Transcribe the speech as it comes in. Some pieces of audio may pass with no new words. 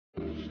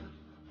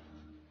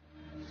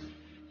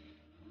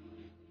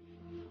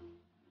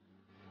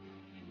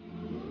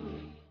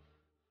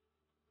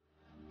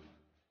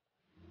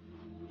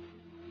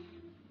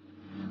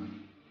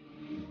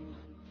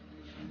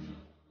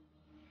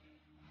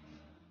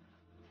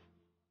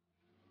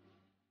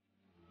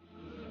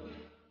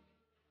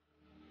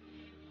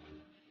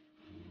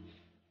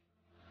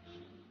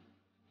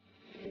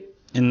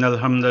إن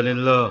الحمد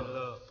لله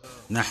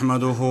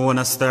نحمده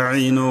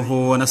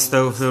ونستعينه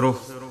ونستغفره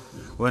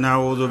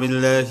ونعوذ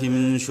بالله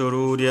من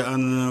شرور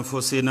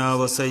أنفسنا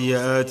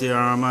وسيئات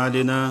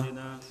أعمالنا.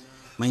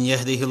 من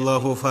يهده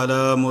الله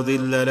فلا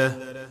مضل له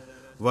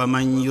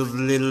ومن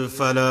يضلل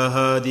فلا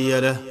هادي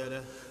له،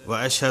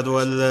 وأشهد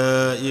أن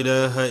لا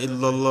إله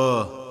إلا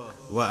الله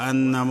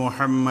وأن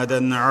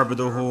محمدًا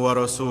عبده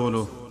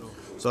ورسوله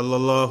صلى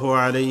الله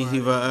عليه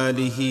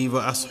وآله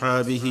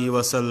وأصحابه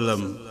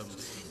وسلم.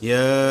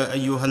 يا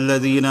أيها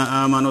الذين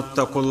آمنوا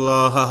اتقوا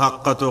الله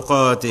حق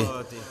تقاته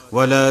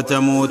ولا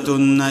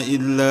تموتن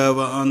إلا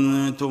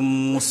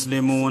وأنتم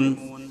مسلمون.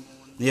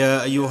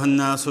 يا أيها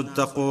الناس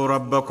اتقوا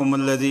ربكم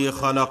الذي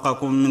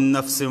خلقكم من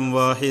نفس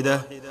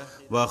واحدة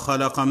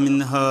وخلق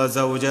منها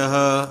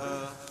زوجها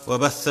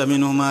وبث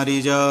منهما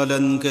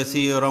رجالا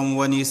كثيرا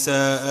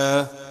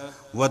ونساء،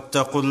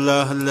 واتقوا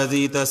الله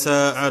الذي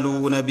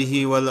تساءلون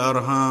به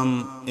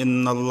والأرحام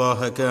إن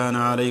الله كان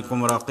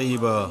عليكم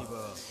رقيبا.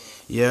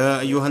 يا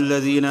أيها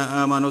الذين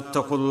آمنوا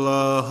اتقوا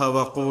الله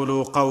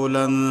وقولوا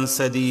قولا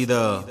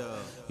سديدا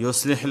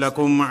يصلح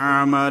لكم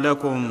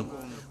أعمالكم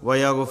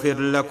ويغفر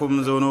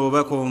لكم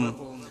ذنوبكم،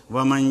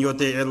 ومن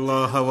يطع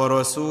الله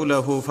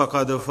ورسوله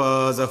فقد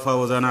فاز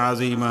فوزا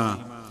عظيما.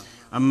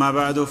 أما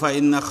بعد،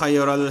 فإن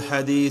خير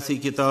الحديث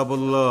كتاب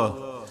الله،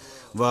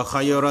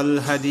 وخير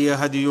الهدي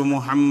هدي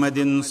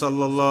محمد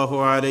صلى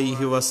الله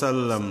عليه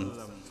وسلم،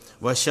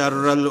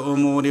 وشر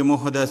الأمور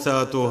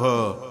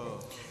محدثاتها،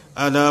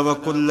 ألا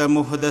وكل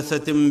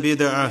محدثة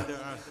بدعة،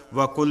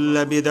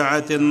 وكل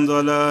بدعة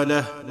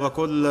ضلالة،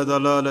 وكل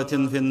ضلالة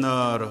في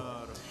النار.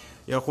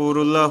 يقول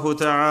الله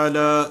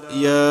تعالى: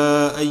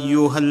 يا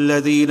أيها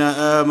الذين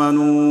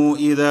آمنوا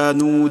إذا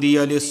نودي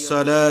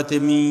للصلاة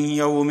من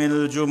يوم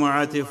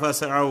الجمعة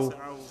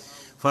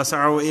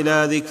فاسعوا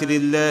إلى ذكر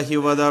الله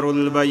وذروا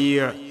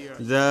البيع،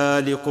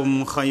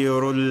 ذلكم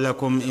خير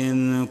لكم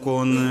إن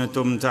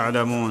كنتم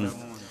تعلمون.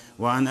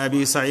 وعن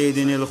أبي سعيد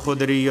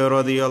الخدري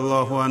رضي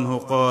الله عنه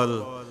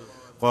قال: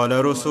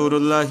 قال رسول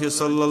الله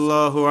صلى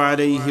الله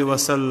عليه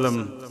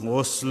وسلم: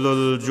 غسل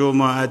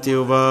الجمعة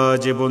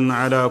واجب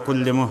على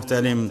كل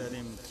محتلم.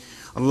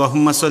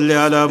 اللهم صل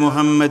على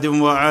محمد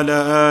وعلى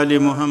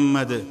آل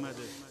محمد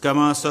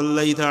كما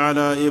صليت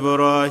على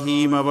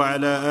إبراهيم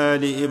وعلى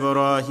آل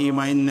إبراهيم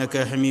إنك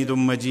حميد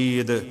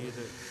مجيد.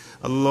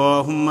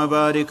 اللهم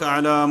بارك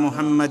على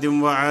محمد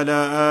وعلى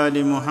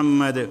آل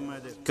محمد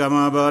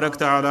كما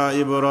باركت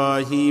على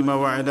إبراهيم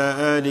وعلى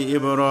آل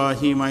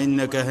إبراهيم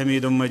إنك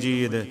حميد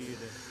مجيد.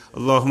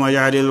 اللهم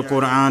اجعل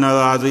القرآن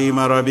العظيم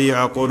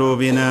ربيع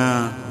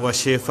قلوبنا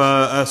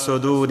وشفاء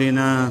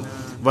صدورنا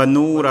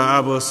ونور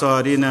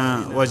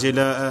أبصارنا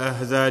وجلاء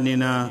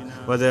أحزاننا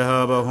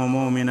وذهاب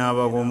همومنا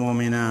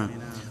وغمومنا.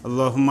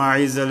 اللهم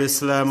أعز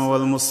الإسلام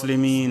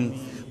والمسلمين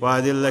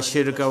وأذل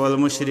الشرك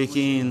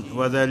والمشركين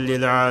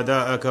وذلل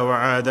أعداءك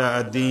وأعداء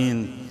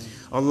الدين.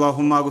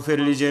 اللهم اغفر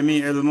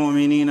لجميع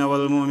المؤمنين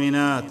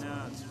والمؤمنات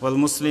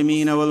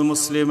والمسلمين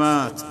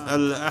والمسلمات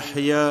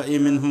الأحياء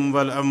منهم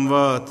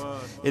والأموات،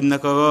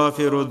 إنك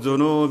غافر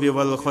الذنوب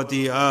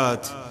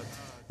والخطيئات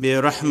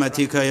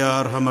برحمتك يا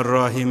أرحم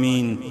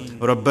الراحمين.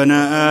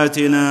 ربنا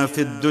آتنا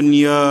في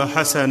الدنيا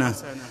حسنة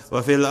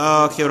وفي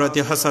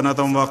الآخرة حسنة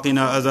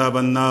وقنا عذاب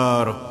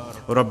النار.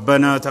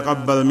 ربنا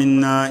تقبل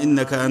منا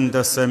إنك أنت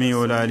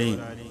السميع العليم.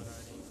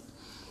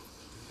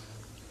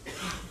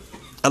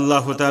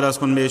 الله تعالى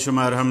سكن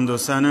بشمار حمد و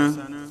ثنا،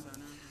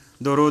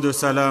 درود و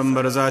سلام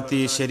بر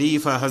ذاتی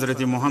شریف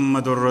حضرت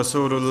محمد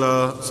رسول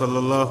الله صلی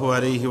الله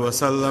علیه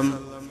وسلم.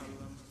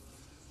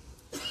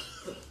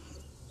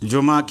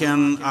 جمعہ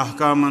کن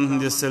احکامن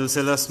ہندس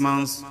سلسلس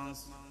منز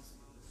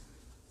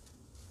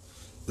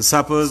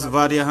سپز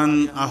واریہن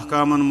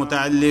احکامن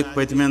متعلق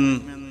پتمن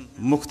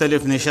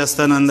مختلف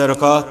نشستن اندر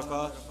کات.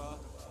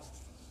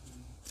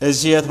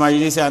 ازیت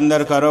مجلس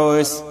اندر کرو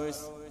اس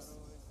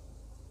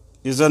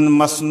یزن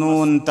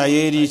مسنون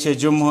تیاری چه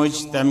جمعج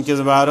تمکز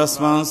بارس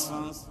منز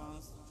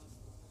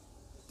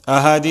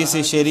احادیث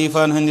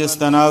شریفان ہندس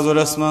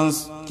تناظرس منز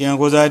کیا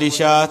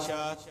گزارشات.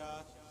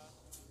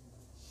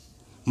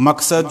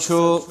 مقصد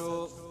چھو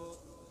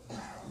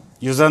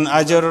یزن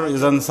اجر،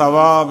 یزن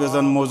ثواب،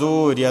 یزن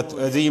مزور یت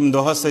عظیم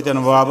دۄہس سۭتۍ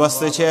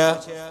وابستہٕ چھےٚ.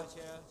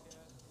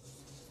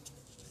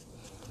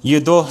 یہ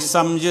دۄہ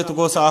سمجھتھ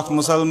گوٚژھ اکھ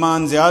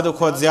مسلمان زیادٕ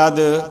کھۄتہٕ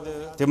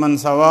زیادٕ تمن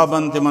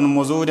ثوابن تمن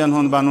مزورن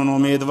ہُنٛد بنُن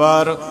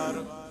امیدوار.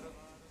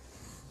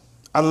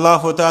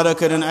 اللہ تعالیٰ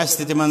کرن اسہِ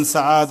تہِ تمن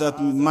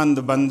سعادت مند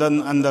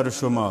بندن اندر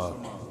شمار.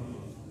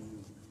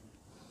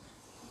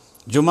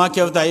 جمعہ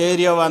کیو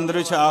تیٲریو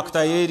اندرٕ چھِ اکھ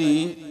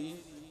تیٲری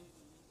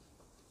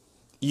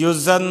یُس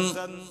زن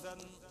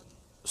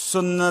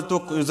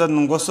سنتُک یُس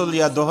زن غسل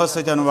یا دۄہس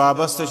سۭتۍ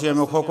وابستہٕ چھُ،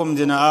 ییٚمیُک حکم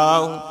دِنہٕ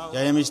آو یا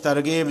ییٚمِچ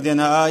ترغیب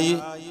دِنہٕ آیہِ.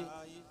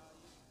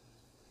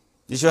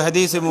 یہ چھُ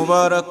حدیث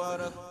مبارک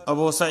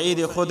ابو سعید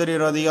خدری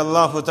رضی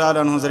اللہ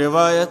تعالیٰ عنہ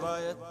روایت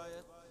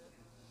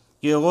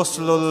کہ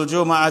غسل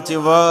الجمعة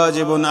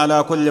واجب على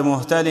كل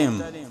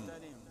محتلم.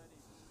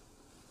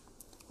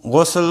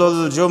 غسل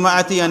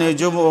الجمعة یعنی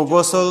جمع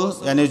غسل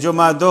یعنی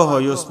جمعہ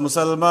دۄہ یُس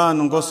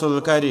مسلمان غسل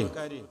کرِ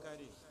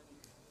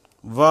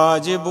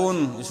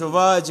واجبun یہ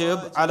واجب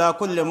علی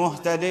کل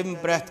محتلم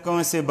پرت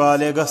کنسی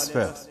بالغس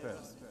پہ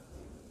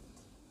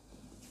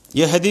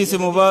یہ حدیث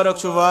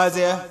مبارک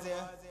واضح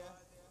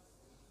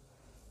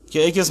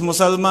کہ اکس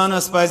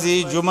مسلمانس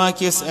پزی جمعہ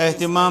کس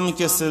اہتمام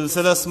کس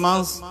سلسلس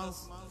مز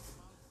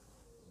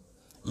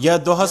یا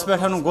دہس پہ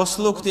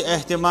غسلک تہ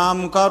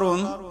اہتمام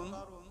کرن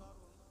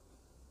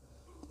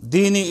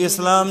دین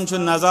اسلام چھ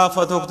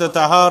نظافتک تہ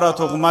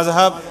طہارتک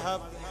مذہب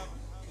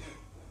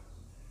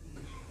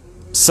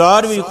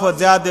ساروی کھت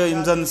زیادہ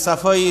یم زن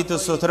صفائی تو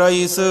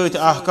ستھرائی ست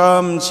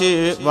احکام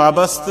چھ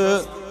وابستہ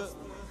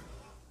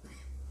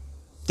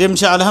تم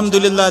چھ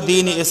الحمدللہ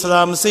دین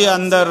اسلام سے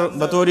اندر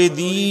بطور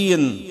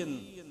دین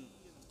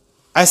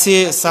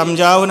اسے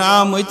سمجھاون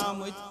آمت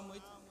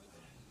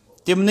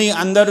تمنی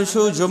اندر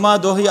چھو جمعہ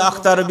دہی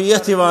اخ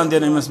تربیت یوان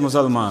دین امس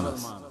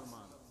مسلمانس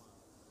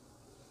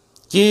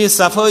کہ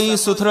صفائی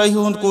ستھرائی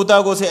ہند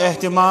کوتا گو سے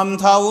اہتمام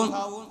تھاون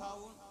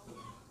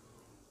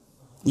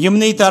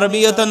یمنی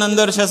تربیتن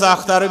اندر چھس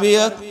اخ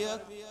تربیت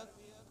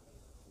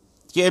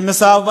کہ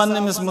امس آو ون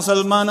امس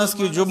مسلمانس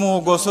کی جمعہ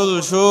غسل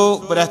چھو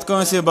پرت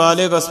کنسی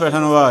بالغس پہ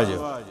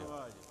واجب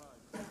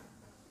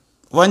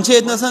ون چھ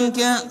اتنسن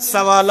کی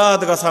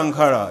سوالات گسان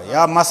کھڑا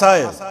یا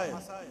مسائل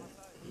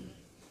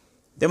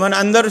تمن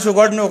اندر چھو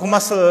گۄڈنیُک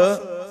مسئلہ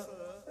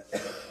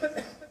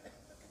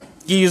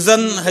کہ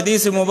زن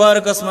حدیث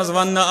مبارکس مز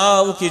ون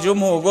آو کہ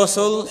جمعہ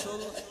غسل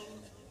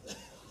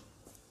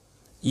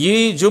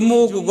یہ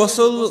جمعہ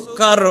غسل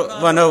کر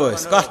ونو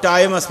اس کت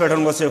ٹائمس پہ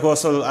گوس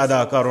غسل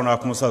ادا کرن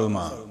اخ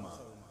مسلمان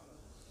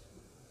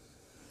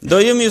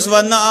دویم اس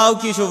ون آو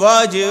کہ یہ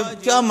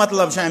واجب کیا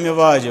مطلب امہ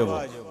واجب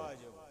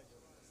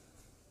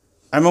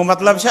امیک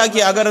مطلب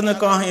کہ اگر نہ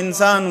کانٛہہ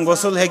انسان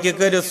غسل ہیکہ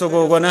کرت سہ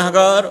گو گناہ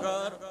گار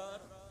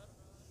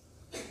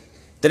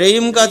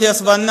تریم کت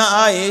یس ون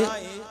آئی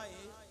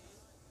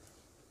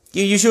کہ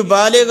یہ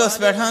بالغس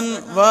پہ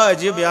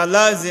واجب یا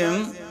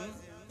لازم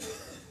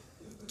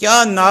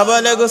کیا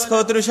نابالغس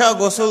خاطر چھا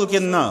غسل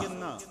کن نا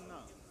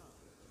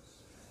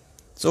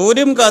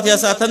ژوٗرِم کت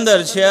یس اتھ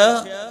اندر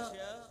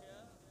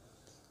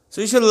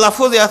سہ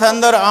لفظ یتھ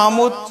اندر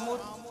آمت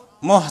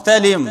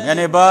محتلم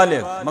یعنی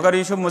بالغ مگر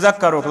یہ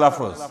مذکرک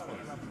لفظ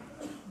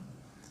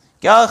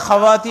کیا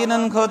خواتین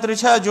خاطر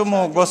چھا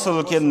جمعہ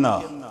غسل کن نا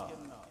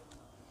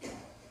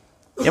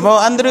یمو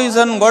اندر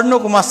زن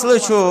گۄڈنیُک مسئلہ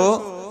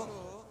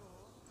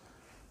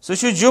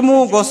سہ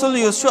جمعہ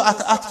غسل اس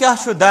ات کیا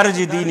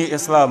درج دین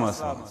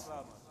اسلامس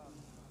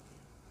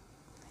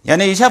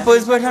یعنی یہ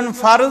پز پہ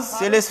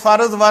فرض یل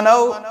فرض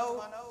ونو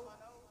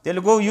تیل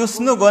گو اس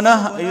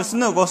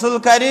نہ غسل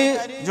کر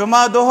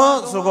جمعہ دہ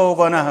سہ گو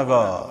گناہ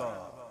گار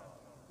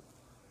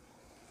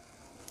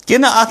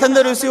کن ات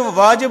اندر اس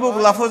واجبک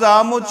لفظ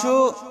آمت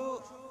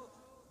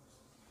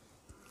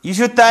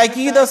یہ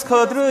تاکیدس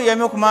خاطر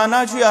یمیک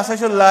معنی یہ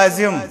ہسا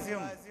لازم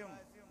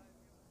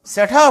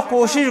سٹھا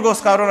کوشش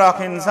گوس کرن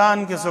اخ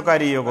انسان کہ سہ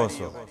کر یہ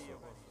غسل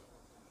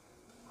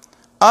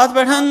ات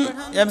پہ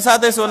یم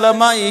سات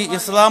علماء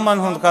اسلامن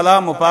ہند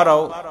کلام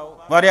پرو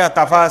واریاہ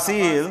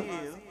تفاصیل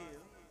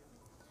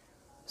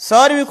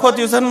ساروی کھت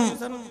یسن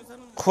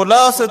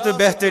خلاصہ تو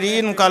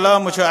بہترین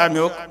کلام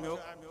امیک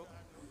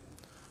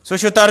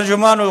سہ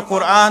ترجمان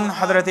القرآن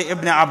حضرت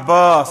ابن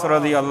عباس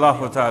رضی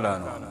اللہ تعالی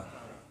عنہ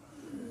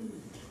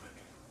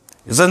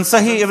زن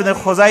صحیح ابن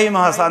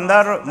خزیمہ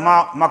اندر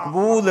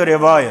مقبول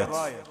روایت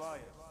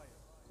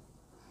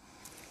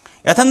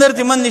یتھ اندر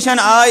تمن نشان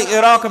آئی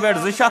عراق پہ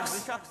ز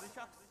شخص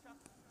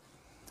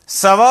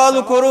سوال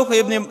کورک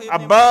ابن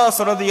عباس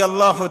رضی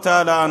اللہ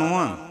تعالی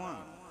عنہ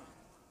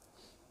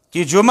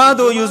کہ جمعہ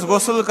دو یس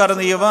غسل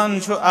کرنے یوان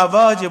چھو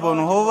اواجب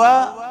ہوا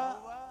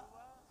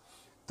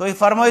تو یہ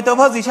فرمائی تو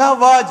بس یہ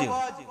واجب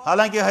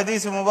حالانکہ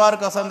حدیث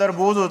مبارک اندر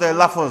بوزو تے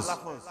لفظ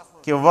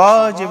کہ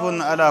واجب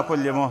علی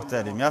کل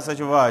محترم یا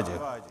سچ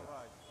واجب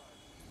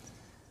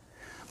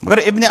مگر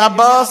ابن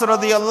عباس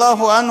رضی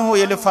اللہ عنہ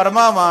یہ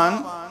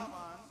فرماوان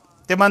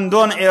تمن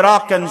دون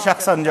عراق کن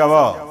شخصن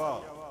جواب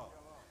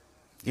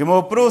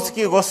یمو پروس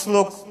کی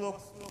غسلک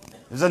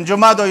زن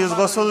جمعہ دو یس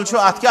غسل چھو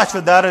ات کیا چھو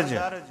درج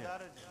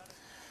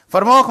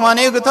فرموک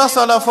مانے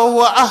اغتسل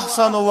فهو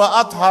احسن و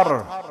اطہر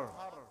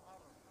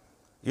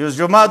یس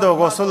جمعہ دو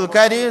غسل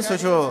کری سو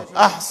چھو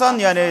احسن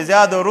یعنی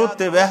زیادہ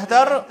رت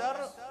بہتر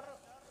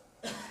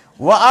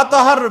و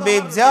اطہر بے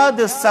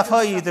زیادہ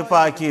صفائی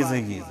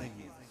پاکیزگی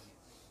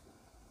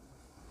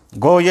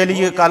گو یلی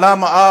یہ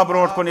کلام آب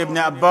روٹ کن ابن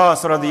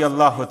عباس رضی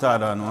اللہ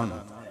تعالیٰ عنہ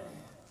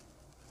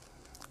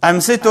ام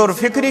سے طور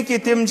فکری کی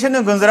تم چھن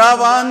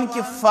گنزراوان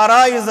کی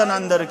فرائضن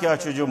اندر کیا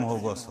چھو جمعہ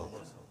غسل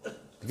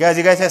کیا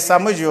جی گئے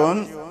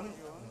سمجھون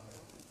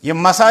یہ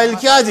مسائل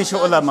کیا جی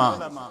چھو علماء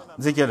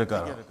ذکر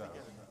کر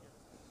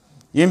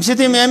یم سے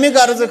تم امی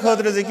غرض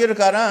خاطر ذکر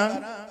کران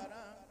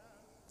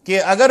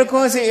کہ اگر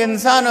کوئی سے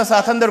انسان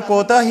ساتھ اندر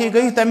کوتا ہی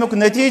گئی تمیک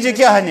نتیجہ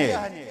کیا ہے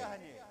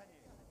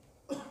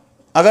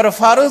اگر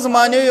فرض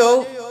مانے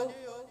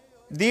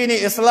دین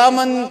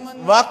اسلامن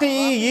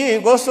واقعی یہ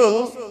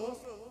غسل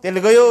تیل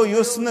گیو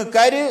یسن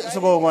کری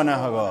سگو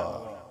گناہ گار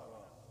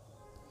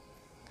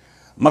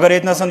مگر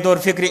اتنا سن طور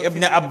فکری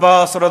ابن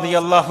عباس رضی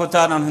اللہ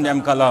تعالیٰ عنہ ام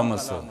کلام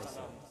سے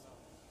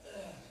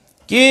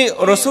کہ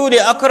رسول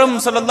اکرم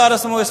صلی اللہ علیہ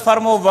وسلم اس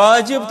فرمو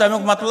واجب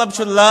تمیک مطلب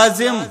چھ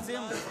لازم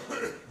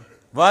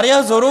واریا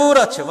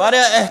ضرورت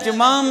واریا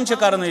اہتمام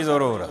کرنے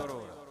ضرورت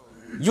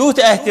یوت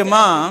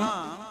اہتمام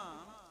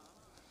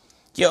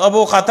کہ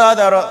ابو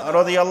قتادہ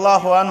رضی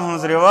اللہ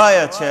عنہ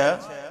روایت ہے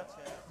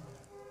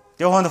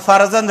تہند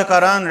فرزند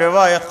کران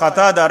روایت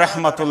قتادہ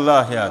رحمت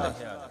اللہ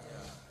علیہ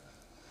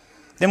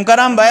تم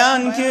کران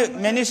بیان کہ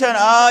میں نشان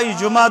آئی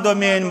جمعہ دو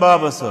مین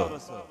باب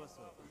صاحب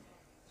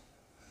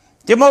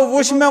تمو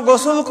وش میں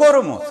غسل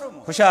کورمت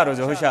ہوشیار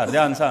روزو ہوشیار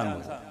دھیان سان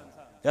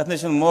یت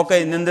نشن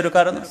موقع نندر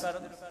کرن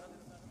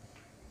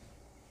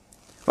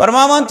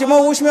فرمان تمو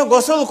وش میں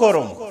غسل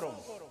کورمت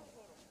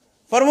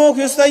فرموک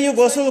اس یہ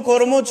غسل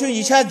کورمت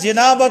یہ چھا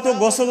جنابت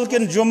غسل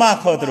کن جمعہ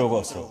خاطر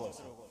غسل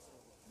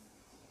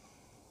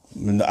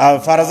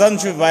فرزن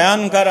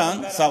بیان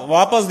کران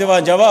واپس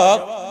دیوان جواب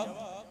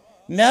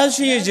میں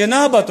یہ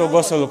جنابت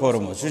غسل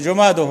کورمت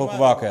جمعہ دو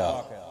واقعہ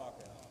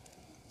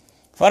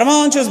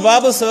فرمان چھس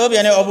باب صاحب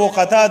یعنی ابو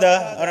قتادہ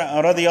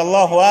رضی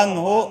اللہ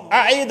عنہ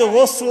اعید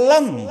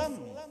غسلن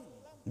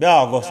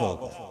بیا غسل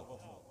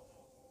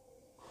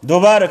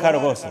دوبارہ کر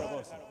غسل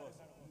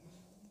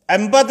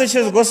ام پتہ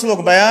چھس غسلک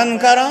بیان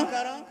کران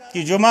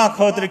کہ جمعہ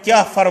خاطر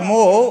کیا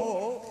فرمو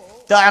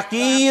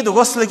تاکید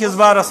غسل کس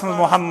بارس میں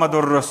محمد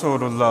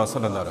الرسول اللہ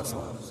صلی اللہ علیہ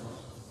وسلم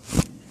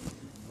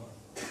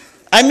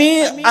امی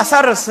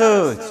اثر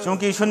سچ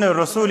چونکہ شن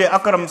رسول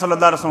اکرم صلی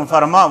اللہ علیہ وسلم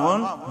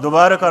فرماون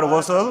دوبارہ کر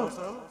غسل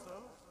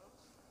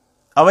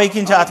اوئی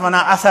کن ات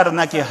ونان اثر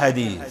نہ کہ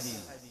حدیث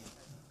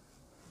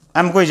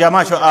ام کوئی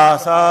جمع چھ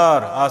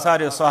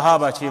آثار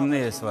صحابہ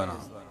چمنے اس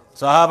ونان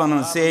صحابہ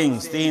ہن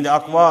سینگز تہند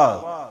اقوال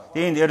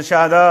تہند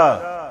ارشادات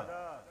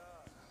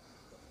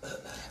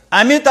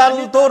امی تل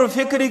طور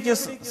فکری کہ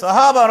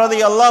صحابہ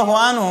رضی اللہ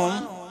عنہم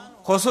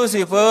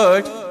خصوصی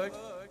پٹ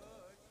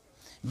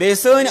بے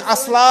سن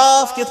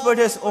اسلاف کت پٹ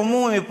اس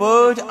عمومی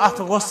پٹ ات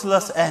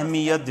غسلس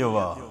اہمیت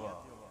دیوا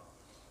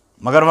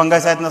مگر ون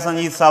گژھِ اتہِ نسن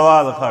یہ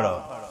سوال کھڑا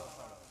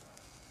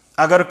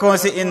اگر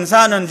کونسی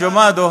انسان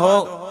جمعہ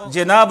دو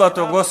جنابت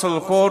غسل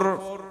کور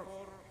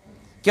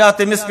کیا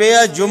تمس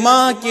پیا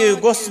جمعہ کی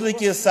غسل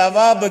کی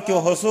ثواب کے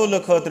حصول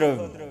خاطر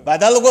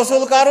بدل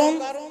غسل کرن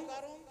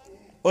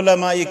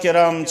علماء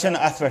کرام چھن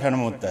ات پہ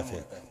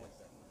متفق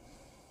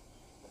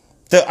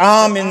تو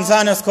عام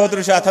انسان اس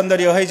خاطر ات اندر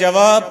یہ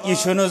جواب یہ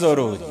چھن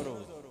ضروری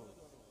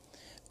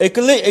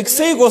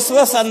اکسی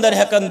غسلس اندر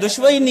ہیکن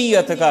دشوئی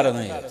نیت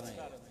کرن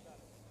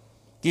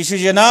کہ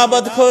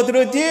جنابت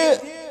خاطر تھی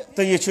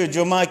تو یہ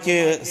جمعہ کے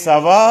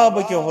ثواب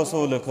کے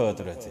حصول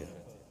خاطر تھی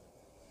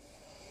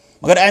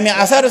مگر امی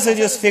اثر سے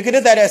جس فکر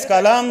در اس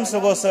کلام سو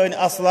گو سن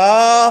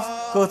اسلاف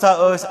کوتا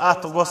اس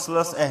ات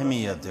غسلس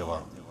اہمیت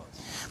دیوان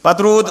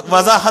پترود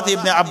وضاحت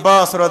ابن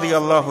عباس رضی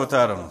اللہ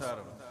تعالی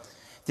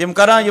تم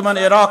کران یمن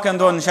عراق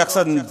دون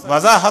شخصا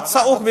وضاحت سا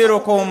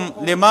اخبرکم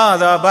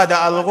لماذا بدأ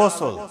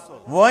الغسل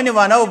وانی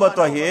ونو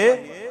بتوہی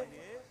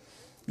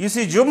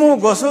یسی جمعہ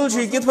غسل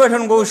چھ کت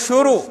پٹھن گو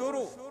شروع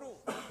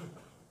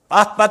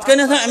ات پت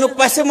کنت امیک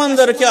پس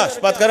منظر کیا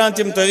پت کران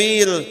تم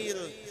طویل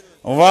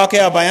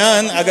واقعہ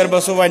بیان اگر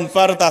بسو ون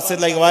پر تات سے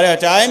لگ واریاہ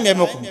ٹائم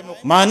امیک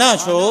معنی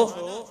چھو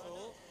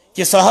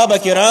کہ صحابہ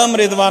کرام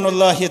رضوان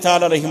اللہ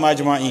تعالی علیہم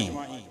اجمعین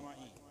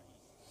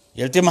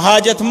یل تم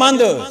حاجت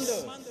مند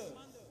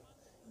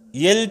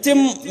یل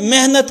تم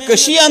محنت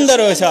کشی اندر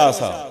اس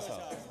آسا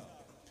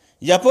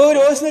یپور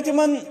اس نے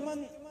تمن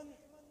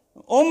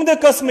عمد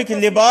قسم کی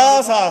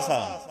لباس آسا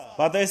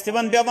پتہ اس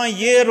تمن پیوان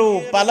یہ رو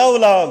پلو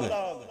لاگ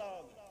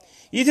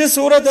یہ تھی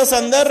صورت اس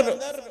اندر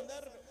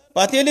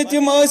پتہ یلی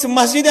تم اس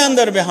مسجد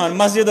اندر بہان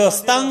مسجد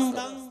اس تنگ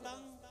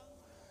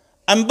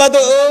امپد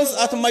اس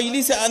ات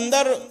مجلس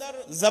اندر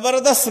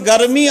زبردست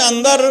گرمی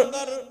اندر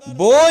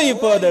بوئی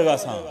پودے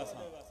گسان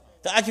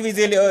تو اکوی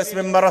زیلی اس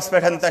ممبرس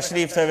پیٹھن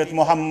تشریف تھویت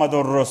محمد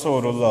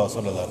الرسول اللہ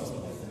صلی اللہ علیہ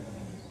وسلم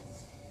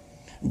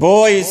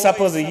بوئی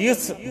سپز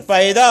یس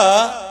پیدا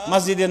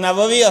مسجد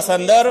نبوی اس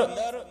اندر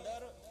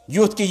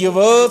یوت کی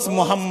یہ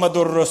محمد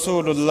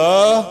الرسول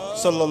اللہ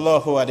صلی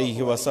اللہ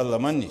علیہ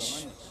وسلم نش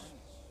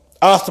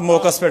آخت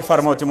موقع پر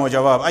فرموتی مو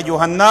جواب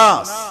ایوہ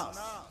الناس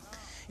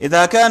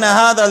اذا كان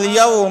هذا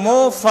اليوم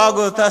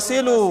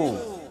فاغتسلوا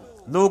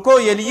لوکو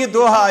یلی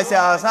دوہا ایسے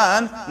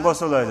آسان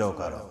غسل دو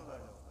کرو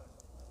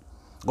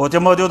گوتے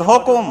موجود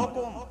حکم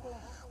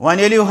وان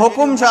یلی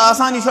حکم شا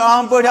آسان شا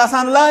عام پوٹ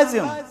آسان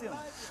لازم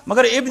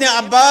مگر ابن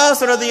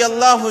عباس رضی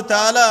اللہ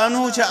تعالی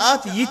عنہ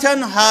چاہت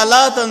یتن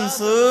حالاتن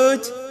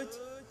سوچ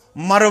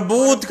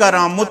مربوط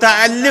کران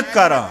متعلق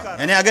کران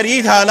یعنی اگر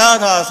یہ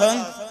حالات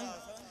آسان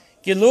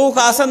کہ لوگ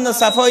آسان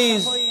صفائی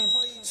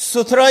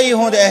ستھرائی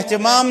ہوں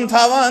اہتمام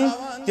تھاوان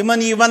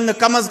تمن یہ ون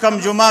کم از کم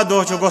جمعہ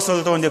دو چھ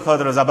غسل تو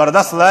خاطر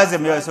زبردست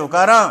لازم یہ سو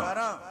کران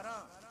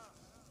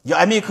یہ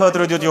امی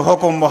خاطر دیت یہ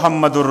حکم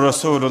محمد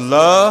الرسول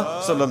اللہ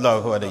صلی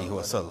اللہ علیہ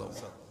وسلم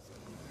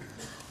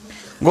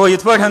گو یہ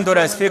پٹھن تو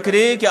اس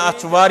فکری کہ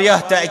ات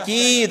واریاہ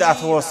تاکید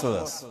ات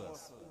غسلس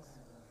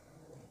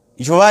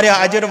یہ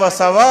واریاہ اجر و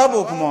ثواب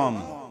حکم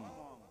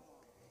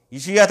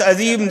یہ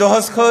عظیم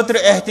دہس خاطر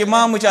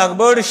اہتمام اک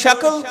بڑ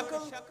شکل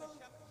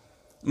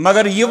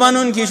مگر یہ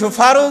ونن کی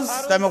فرض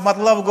تمیک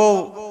مطلب گو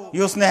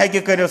یس نہ ہیکہ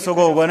کرت سہ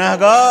گو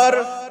گنہگار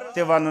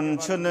تہ ونن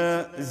چھن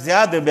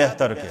زیادہ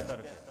بہتر کی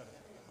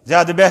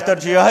زیادہ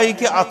بہتر یہ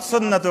کہ ات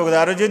سنت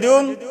درجہ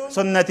دین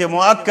سنت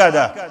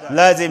مؤکدہ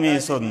لازمی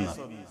سنت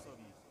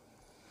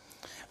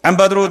ام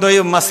پتہ رو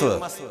دویم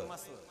مسئلہ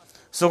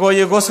سہ گو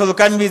یہ غسل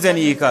کم وزن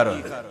یہ کر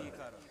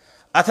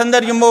ات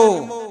اندر یمو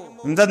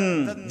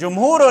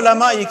جمہور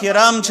علماء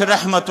کرام چھ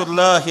رحمت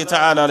اللہ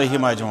تعالی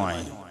علیہم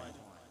اجمعین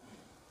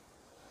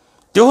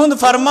تہند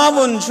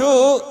فرماون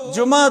چھ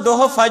جمعہ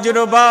دہ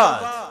فجر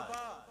بعد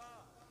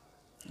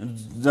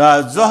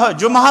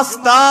جمعہ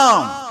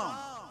تام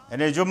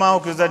یعنی جمعہ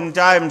کی زن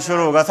ٹائم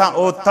شروع گژھان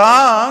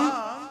اوتام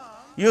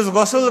یس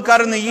غسل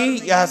کرنے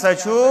یہ ہسا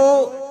چھ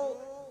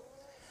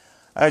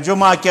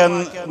جمعہ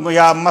کن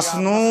یا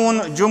مسنون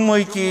جمعہ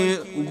کی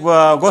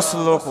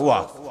غسلک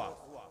وقت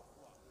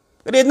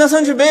اتنا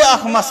بی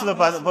اخ مسئلہ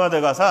پید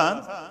گژھان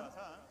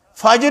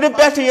فجر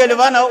پہ یل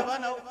ونو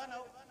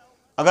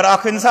اگر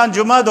اخ انسان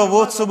جمعہ دہ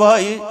ووت صبح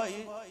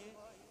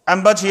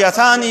ام پتہ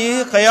یژھان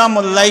یہ قیام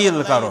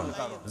اللیل کرن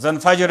زن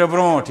فجر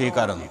برونٹ ہی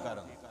کرن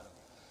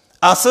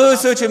ات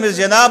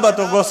جنابت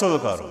و غسل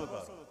کرو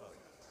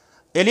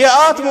یلی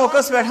ات موقع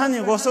پہ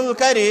غسل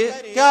کرے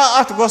کیا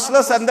ات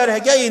غسلس اندر ہے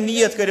کیا یہ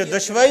نیت کرے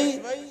دشوئی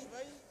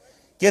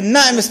کہ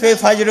نہ امس پہ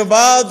فجر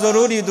بعد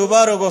ضروری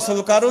دوبارہ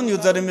غسل کرن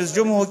یت زن امس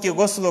جمعہ کی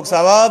غسل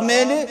ثواب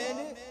میلے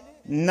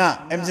نہ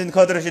ام سند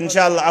خاطر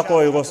انشاءاللہ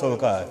اکوئی غسل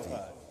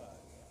کافی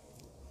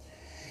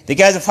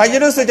تکیاز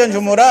فجر سۭتۍ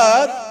چھُ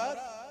مراد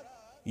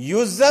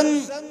یُس زن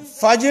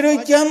فجر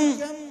کین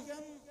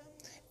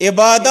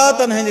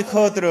عباداتن ہند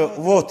خاطر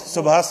ووت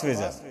صبح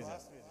وز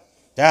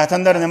چاہے ات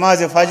اندر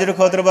نماز فجر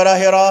خاطر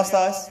براہ راست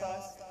آس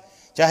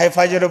چاہے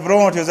فجر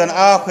برونٹ یُس زن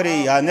آخری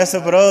یا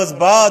نصف رٲژ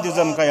بعد یُس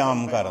زن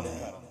قیام کرن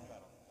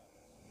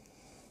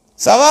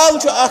سوال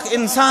چھُ اکھ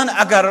انسان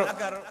اگر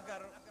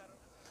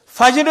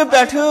فجر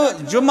پہ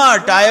جمعہ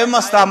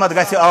ٹائمس تامت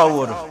گژھِ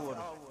آوُر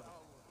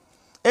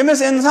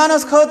امس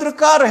انسانس خاطر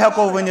کر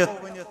ہیکو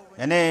ونت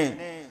یعنی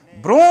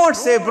برونٹ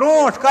سے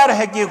برونٹ کر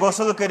ہیکی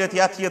غسل کرت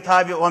یت یہ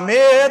تھاوِ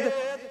امید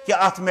کہ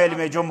ات میل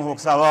میں جمعہ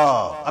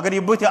ثواب اگر یہ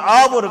بت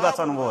آور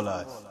گژھن وول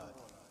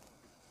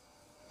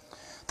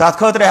تات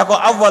خاطر ہیکو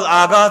اول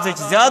آغاز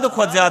زیادہ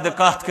کھت زیادہ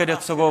کت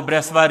کرت سہ گو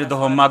برسوار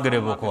دہ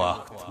مغربک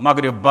وقت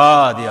مغرب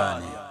بعد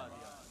یعنی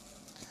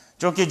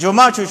چونکہ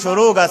جمعہ چھ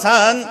شروع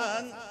گژھان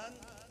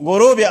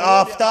غروب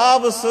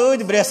آفتاب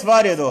سۭتۍ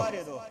برسوار دہ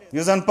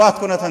یُس زن پتھ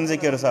کُنتھ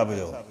ذکر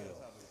سپدیو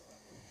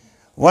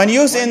ون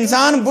یُس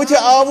انسان بت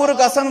آور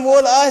گژھن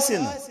وول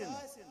آسن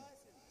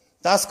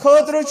تس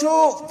خاطر چھ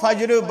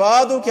فجر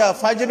بعدک یا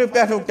فجر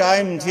پٮ۪ٹھُک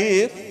ٹائم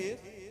ٹھیک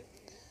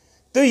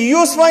تو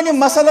یُس ون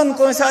مثلاً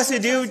کٲنٛسہِ آسہِ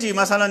ڈیوٹی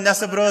مثلاً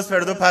نصف رٲژ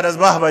پٮ۪ٹھ دُپہرس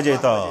 12 بجے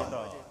تام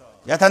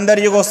یتھ اندر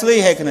یہ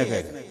غسلٕے ہیٚکہِ نہٕ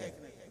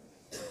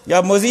کٔرِتھ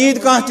یا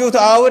مزید کانٛہہ تیُتھ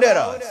آوُر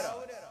آسہِ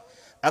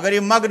اگر یہ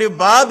مغرب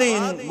بعد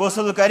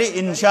غسل کرِ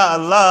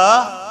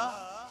انشاءاللہ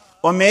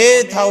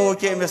امید تھاو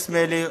کہ امس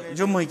میلے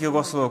جمعہ کی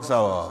غسلک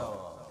ثواب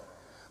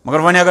مگر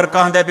ون اگر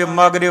کانٛہہ دپہِ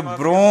مغرب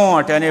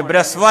برونٹ یعنی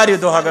برسوار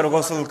دہ اگر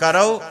غسل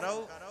کرو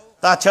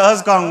تات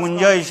حظ کانٛہہ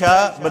گنجائشا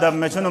بہ دپ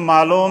مے چھُنہٕ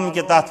معلوم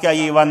کہ تات کیا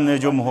یی ون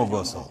جمعہ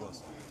غسل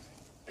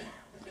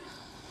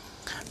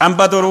ام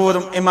پتہ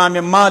روٗد امام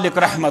مالک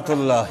رحمت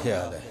اللہ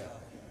علیہ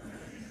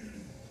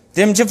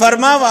تم چھ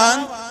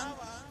فرماوان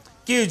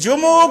کہ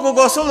جمعہ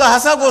غسل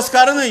ہسا گوس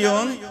کرنے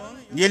یون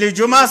ییٚلہِ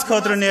جمعہس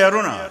خاطر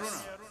نیرُن آسہِ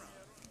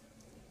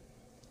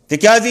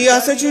تکیاز یہ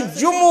ہسا چھ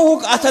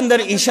جمعہ ات اندر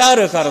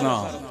اشارہ کرنا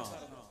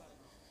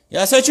یہ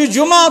ہسا چھ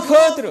جمعہ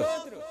خاطر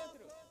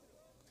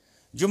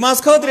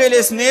جمعہس خاطر ییٚلہِ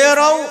أسۍ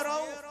نیرو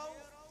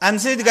ام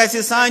سۭتۍ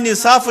گژھِ سانہِ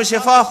صاف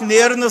شفاف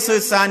نیرنہٕ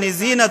سۭتۍ سانہِ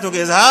زینتُک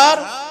اظہار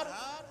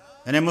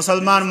یعنی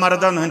مسلمان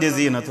مردن ہندِ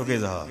زینتُک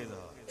اظہار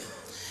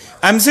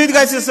ام سۭتۍ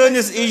گژھِ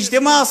سٲنِس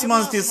اجتماعس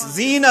منٛز تہِ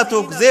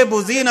زینتُک زیب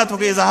و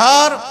زینتُک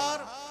اظہار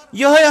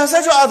یہے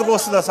ہسا چھُ اتھ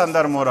غسلس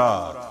اندر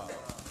مراد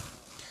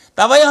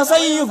توے ہسا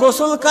یہ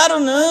غسل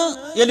کرن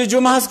ییٚلہِ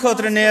جمعہس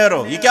خاطر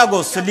نیرو یہ کیا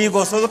گو سلی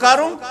غسل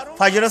کرن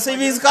فجرسے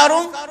وز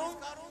کرن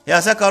یہ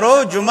ہسا کرو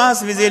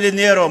جمعہس وز ییٚلہِ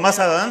نیرو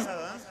مثلا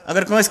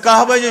اگر کٲنٛسہِ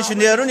 10 بجے چھُ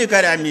نیرُن یہ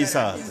کرِ امی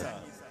سات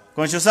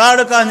کٲنٛسہِ چھُ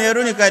 10:30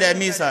 نیرُن یہ کرِ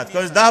امی سات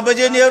کٲنٛسہِ 10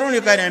 بجے نیرُن یہ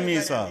کرِ امی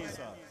سات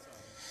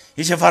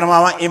یہ چھُ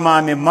فرماوان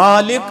امام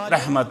مالک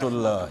رحمت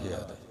اللہ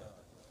علیہ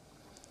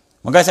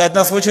گژھِ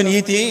اتنس وٕچھُن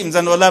یہِ تہِ یِم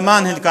زن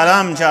علماءن ہٕنٛدۍ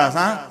کلام چھِ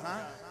آسان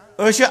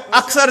أسۍ چھِ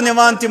اکثر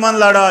نِوان تِمن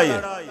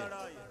لڑایہِ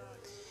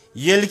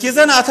ییٚلہِ کہِ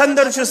زن اتھ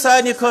اندر چھُ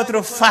سانہِ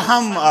خٲطرٕ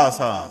فہم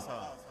آسان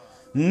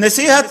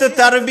نصیحت تہٕ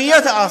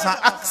تربیت آسان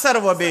اکثر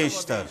و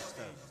بیشتر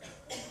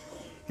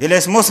ییٚلہِ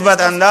أسۍ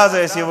مثبت انداز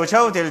أسۍ یہِ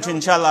وٕچھو تیٚلہِ چھُ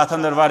انشاءاللہ اتھ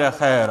اندر واریاہ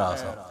خیر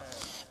آسان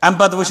ام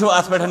پتہٕ وٕچھو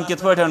اتھ پٮ۪ٹھ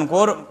کِتھ پٲٹھۍ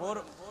کوٚر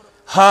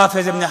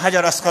حافظ ابن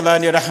حجر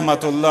اسقلانی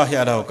رحمت اللہ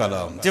علیہ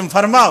کلام تم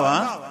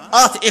فرماوان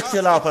ات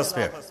اختلافس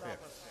پہ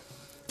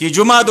کہ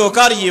جمعہ دہ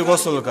کر یہ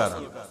غسل کر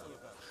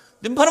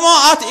تم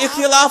فرماوان ات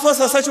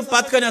اختلافس ہسا چھ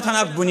پتہ کنیتھ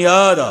اکھ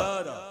بنیاد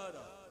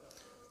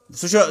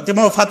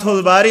تمو فتح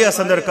الباری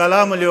اندر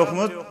کلام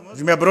لیوکھمت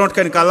میں برونٹ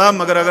کن کلام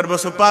مگر اگر بہ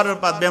سہ پر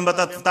پتہ بیم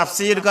بہ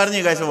تفسیر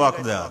کرنی گژھِ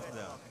وقت زیادہ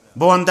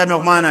بہ ون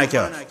تمیک معنی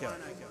کیا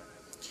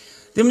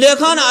تم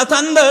لیکھان ات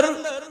اندر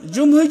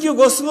جمعہ کی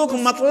غسلک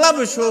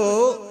مطلب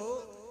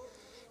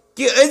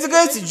کہ اس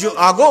گژھِ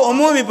اگو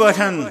عمومی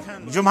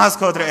پٲٹھۍ جمعہس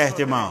خٲطرٕ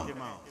اہتمام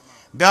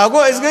بیٛاکھ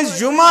گوٚو أسۍ گژھِ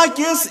جمعہ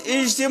کس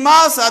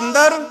اجتماعس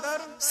اندر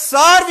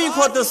ساروی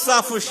کھۄتہٕ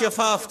صاف و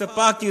شفاف تو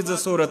پاکیزہ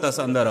صورتس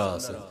اندر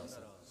آسٕنۍ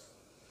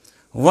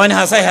ون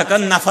ہسا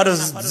ہیکن نفر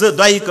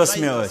دۄیہِ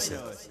قٕسمہِ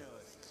ٲسِتھ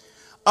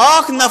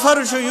اکھ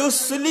نفر چھُ یُس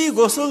سُلی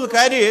غسل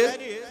کرِ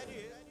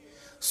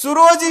سُہ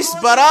روزِ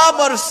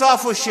برابر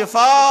صاف و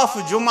شفاف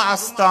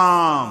جمعس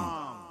تام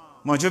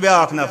وۄنۍ چھُ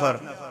بیٛاکھ نفر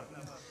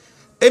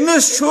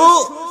أمِس چھُ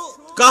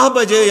 10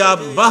 بجے یا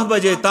 12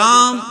 بجے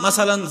تام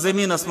مثلاً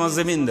زمینس منٛز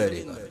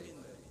زمیٖندٲری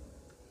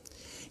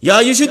یا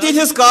یہ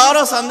تتھس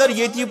کارس اندر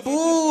یہ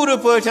پورٕ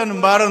پٲٹھۍ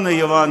برنہٕ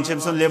یِوان چھُ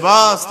أمۍ سُنٛد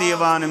لباس تہِ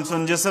یِوان أمۍ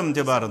سُنٛد جسم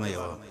تہِ برنہٕ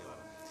یِوان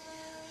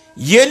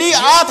ییٚلہِ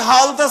اتھ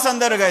حالتس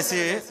اندر گژھِ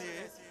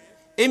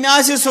أمۍ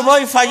آسہِ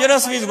صبحٲے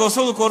فجرس وِزِ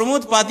غسل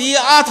کوٚرمُت پتہٕ یی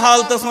اتھ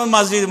حالتس منٛز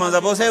مسجد منٛز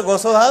دپوس ہے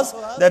غسل حظ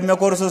دپ مےٚ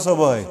کوٚر سُہ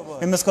صبحٲے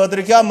أمِس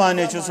خٲطرٕ کیٛاہ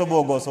معنی چھُ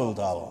صبح غسل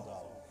تھاوُن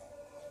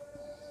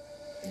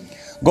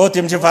گوٚو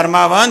تِم چھِ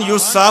فرماوان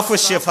یُس صاف و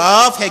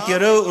شفاف ہیٚکہِ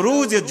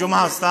روٗزِتھ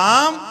جمعہس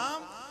تام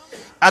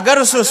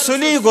اگر سُہ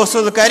سُلی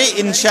غسل کرِ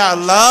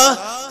انشاءاللہ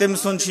تٔمۍ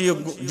سُنٛد چھُ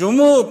یہِ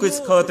جمعہُک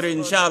خٲطرٕ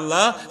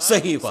انشاءاللہ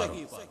صحیح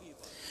کرُن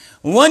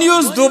ون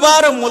یُس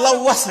دوبارٕ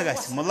ملوث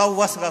گژھِ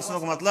ملوث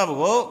گژھنُک مطلب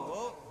گوٚو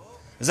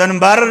زن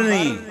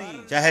برنی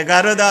چاہے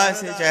گرد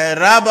آسہِ چاہے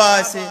رب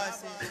آسہِ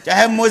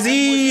چاہے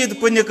مزید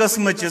کُنہِ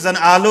قٕسمٕچ زن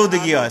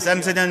آلودگی آسہِ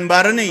امہِ سۭتۍ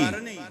برنی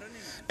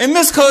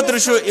أمِس خٲطرٕ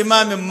چھُ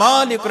امام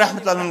مالک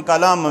رحمۃ اللہ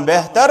کلام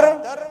بہتر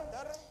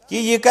کہ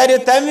یہ کرِ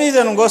تمہِ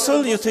وِزِ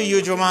غسل یُتھُے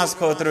یہِ جمعہس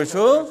خٲطرٕ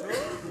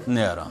چھُ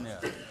نیران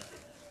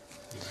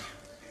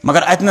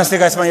مگر اتنس تہِ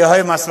گژھِ وۄنۍ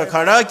یِہوٚے مسلہٕ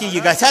کھڑا کہ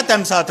یہ گژھیا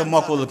تمہِ ساتہٕ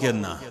مۄکُل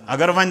کِنہٕ نہ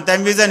اگر وۄنۍ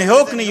تمہِ وِزِ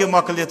ہیوٚک نہٕ یہِ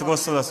مۄکلِتھ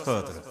غسلس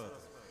خٲطرٕ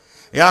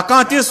یا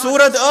کانٛہہ تِژھ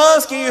صوٗرت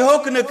ٲس کہ یہِ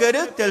ہیوٚک نہٕ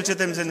کٔرِتھ تیٚلہِ چھِ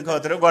تٔمۍ سٕنٛدِ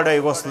خٲطرٕ گۄڈَے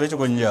غسلٕچ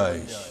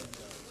گُنجٲیِش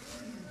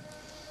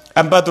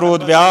امہِ پتہٕ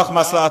روٗد بیٛاکھ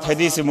مسلہٕ اتھ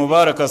حدیث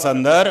مُبارکس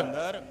اندر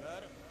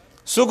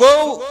سُہ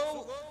گوٚو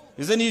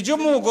یُس زن یہِ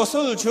جمعہ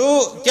غسل چھُ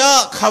کیٛاہ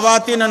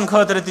خواتیٖنن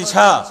خٲطرٕ تہِ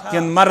چھا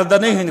کِنہٕ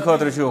مردنٕے ہٕنٛدِ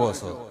خٲطرٕ چھُ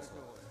غسل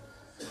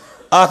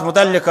اتھ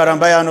متعلق کران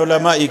بیان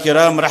علماء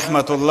کرام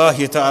رحمۃ اللہ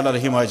تعالی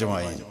علیہم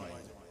اجمعین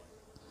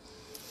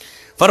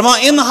فرما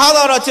ان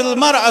حضرت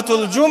المرأة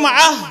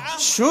الجمعة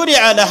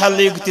شرع لها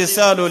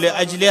الاغتسال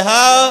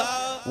لأجلها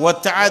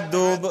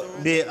والتعدب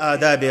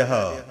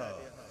بآدابها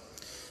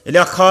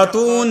ییٚلہِ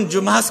خاتون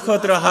جمعہس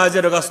خٲطرٕ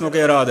حاضر گژھنُک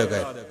ارادٕ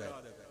کرِ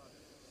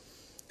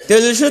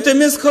تیٚلہِ چھُ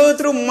تٔمِس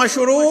خٲطرٕ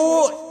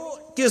مشروع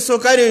کہ سُہ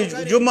کرِ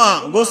جمعہ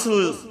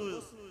غسل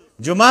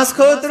جمعہس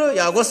خٲطرٕ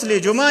یا غسلِ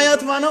جمعہ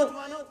یتھ ونو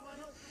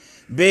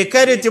بیٚیہِ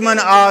کرِ تِمن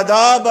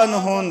آدابن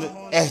ہُنٛد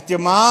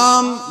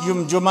احتمام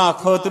یِم جمعہ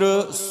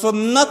خٲطرٕ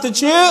سُنت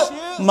چھِ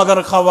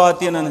مگر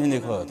خواتیٖنن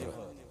ہٕنٛدِ خٲطرٕ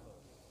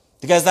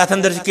تِکیٛازِ تتھ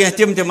اندر چھِ کینٛہہ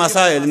تِم تہِ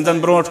مسائل یِم زن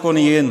برونٛٹھ کُن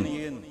یِن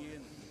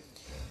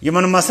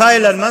یِمن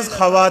مسائلن منٛز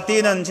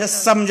خواتیٖنن چھِ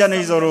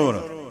سمجھنٕچ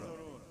ضروٗرت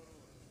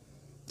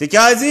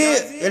تِکیٛازِ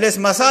ییٚلہِ أسۍ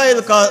مسائل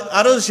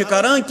عرض چھِ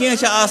کران کینٛہہ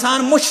چھِ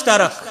آسان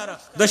مشترک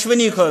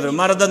دۄشوٕنی خٲطرٕ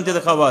مردن تہِ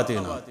تہٕ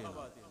خواتیٖنن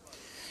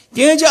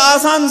کینٛہہ چھِ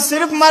آسان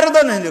صرف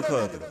مردن ہٕنٛدِ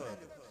خٲطرٕ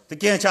تو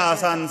کینٛہہ چھِ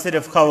آسان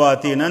صرف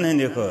خواتیٖنن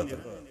ہٕنٛدِ خٲطرٕ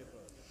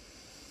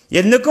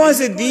ییٚلہِ نہٕ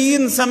کٲنٛسہِ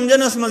دیٖن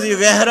سمجھنس منٛز یہِ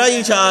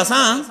گہرایی چھِ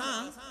آسان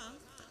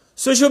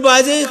سُہ چھُ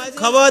باضے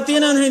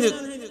خواتیٖنن ہٕنٛدِ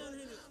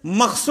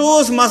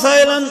مخصوٗص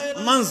مسائلن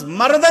منٛز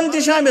مردن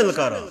تہِ شٲمِل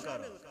کران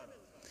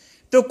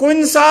تہٕ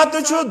کُنہِ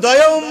ساتہٕ چھُ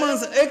دۄیو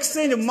منٛز أکۍ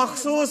سٕنٛدۍ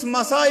مخصوٗص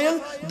مسائل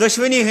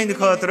دۄشوٕنی ہٕنٛدِ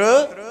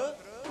خٲطرٕ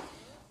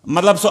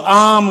مطلب سُہ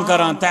عام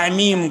کران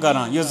تعمیٖم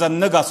کران یُس زن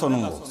نہٕ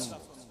گژھُن اوس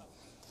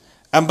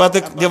امہِ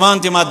پتہٕ دِوان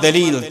تِم اتھ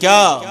دلیٖل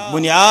کیٛاہ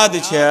بُنیاد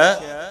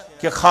چھےٚ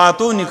کہ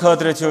خاتوٗنہِ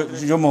خٲطرٕ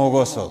چھُ جمعہ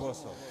غسل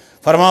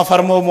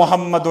فرمو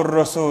محمد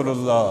الرسول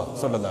اللہ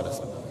صلی اللہ علیہ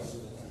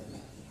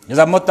وسلم یہِ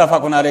زن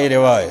متفقٌ علیہ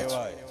روایت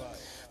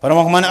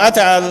فرموکھ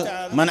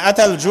من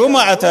اتى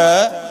الجمعة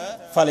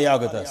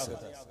فليغتسل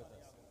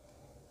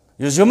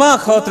یُس جمعہ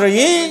خٲطرٕ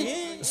یی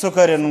سُہ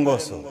کٔرِنۍ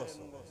غسل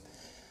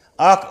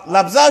اکھ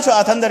لفظا چھُ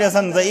اتھ اندر یۄس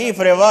زن ضعیف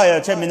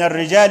روایت چھےٚ من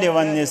الرجال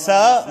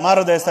والنساء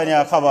مرد ٲسۍتن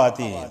یا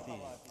خواتیٖن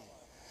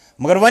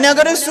مگر وۄنۍ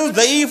اگر أسۍ سُہ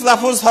ضعیف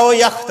لفظ تھاوو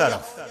یک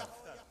طرف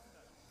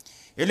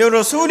ییٚلہِ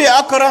رسول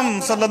اکرم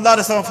صلی اللہ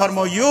علیہ وسلم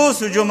فرمو یُس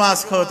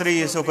جمعہس خٲطرٕ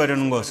یی سُہ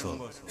کٔرِنۍ غسل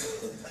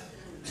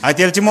اتہِ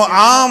ییٚلہِ تِمو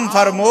عام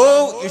فرمو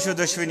یہِ چھُ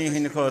دۄشوٕنی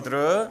ہٕنٛدِ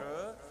خٲطرٕ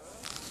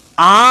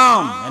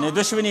عام یعنی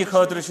دۄشوٕنی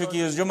خٲطرٕ چھُ کہ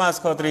یُس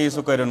جمعہس خٲطرٕ یی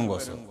سُہ کٔرِنۍ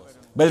غسل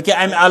بلکہ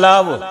امہِ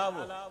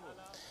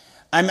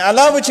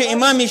علاوٕ چھُ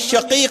امام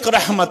شقیق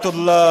رحمۃ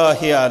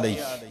اللہ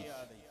علیہ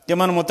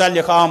تِمن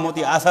متعلق آمُت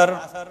یہِ اثر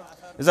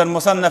زن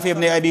مصنف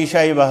ابن ابی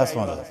شیبہس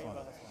منٛز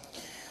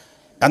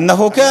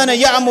انه كان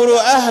يأمر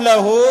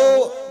اهله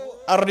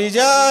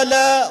الرجال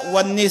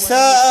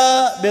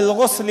والنساء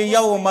بالغسل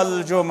يوم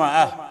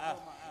الجمعة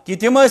کہ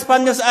تم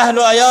پنس اہل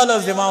و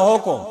عیالس دان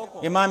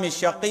حکم امام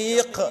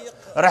شقیق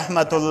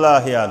رحمت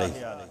اللہ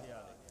علیہ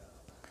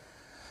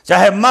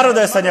چاہے مرد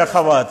ٲسِن یا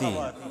خواتین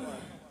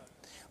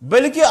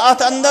بلکہ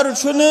ات اندر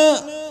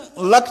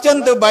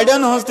لکچن تو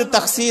بڑن ہز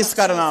تخصیص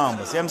کرنا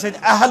آمت یم سۭتۍ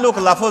اہلُک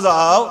لفظ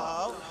آو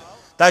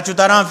تتہ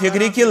تران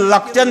فکری کہ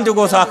لکچن تہ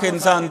گوٚژھ اکھ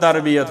انسان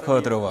تربیت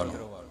خاطر ون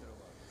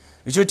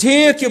یہ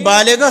ٹھیک کہ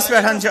بالغس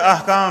پہ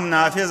احکام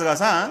نافذ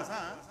گژھان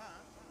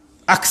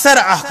اکثر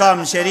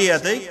احکام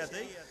شریعت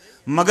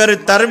مگر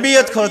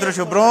تربیت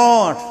خاطر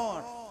برونٹ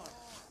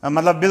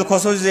مطلب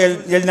بالخصوص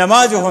یل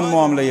نماز ہند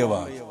معاملہ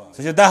یوان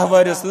سہ 10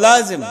 ورس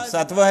لازم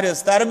 7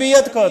 ورس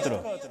تربیت خاطر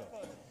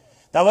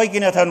توے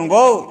کنتھن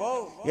گو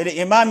یل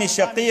امام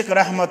شقیق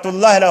رحمت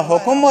اللہ علیہ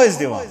حکم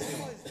دِوان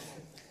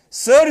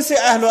سٲرسٕے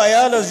اہل و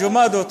عیالس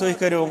جمعہ دۄہ تُہۍ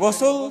کٔرِو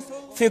غسل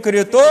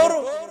فکر طور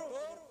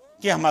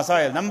کینٛہہ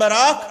مسائل نمبر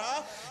 1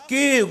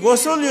 کہ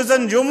غسل یُس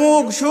زن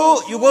جمعُک چھُ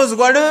یہِ گوٚژھ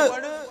گۄڈٕ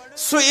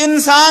سُہ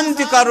انسان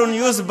تہِ کرُن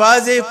یُس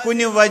بازے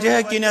کُنہِ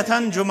وجہ کِنٮ۪تھ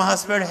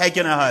جمعہس پٮ۪ٹھ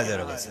ہیٚکہِ نہٕ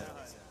حٲضِر گٔژھِتھ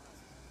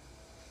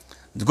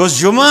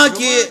گوٚژھ جمعہ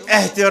کہِ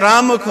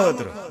احترام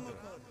خٲطرٕ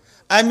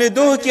امہِ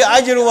دۄہ کہِ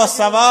اجر و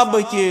ثواب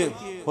کہِ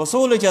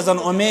حصوٗلٕچ یۄس زن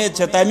اُمید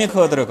چھےٚ تمہِ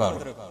خٲطرٕ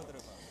کرُن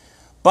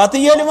پتہٕ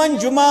ییٚلہِ وۄنۍ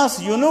جمعہس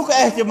یِنُک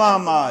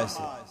احتمام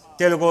آسہِ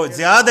تیٚلہِ گوٚو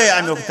زیادے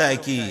امیُک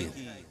تاکید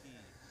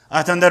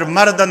ات اندر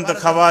مردن تو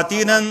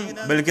خواتینن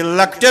بلکہ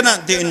لکٹن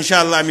تہ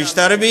انشاءاللہ امچ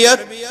تربیت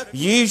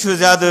یہ چھُ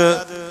زیادہ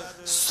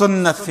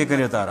سنت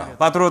فکر تران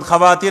پتہ رود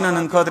خواتینن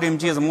ہند خاطر یم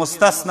چیز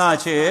مستثنا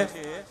چھِ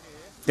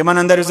تمن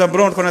اندر یُس زن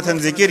برونٹ کُنتھ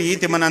ذکر یی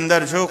تمن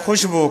اندر چھُ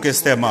خوشبوک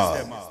استعمال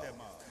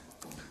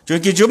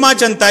چونکہ جمعہ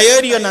چن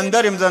تیارین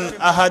اندر یم زن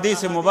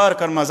احادیث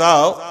مبارکن مز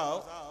آو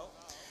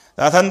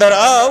تتھ اندر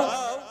آو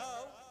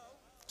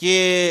کہ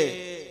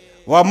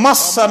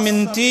ومس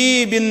من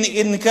طیب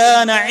ان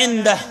کان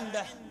عنده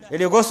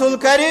ییٚلہِ غسل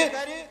کرِ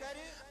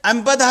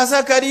امہِ پتہٕ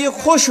ہسا کر یہ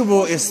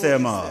خوشبو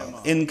استعمال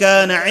ان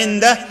کان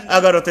عنده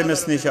اگر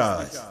تٔمِس نِش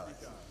آسہِ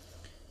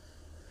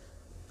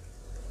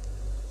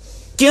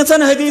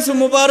کینٛژن حدیث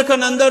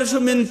مبارکن اندر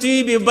چھُ من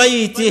طیب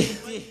بیتہِ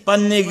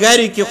پننہِ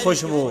گرِ کہِ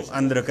خوشبو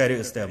اندر کر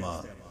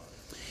استعمال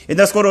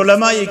اتنس کوٚر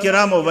علماء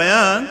کرامو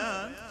بیان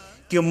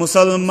کہ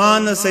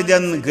مسلمان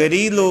سٕنٛدٮ۪ن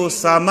گھریلو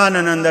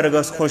سامانن اندر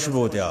گژھِ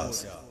خوشبو تہِ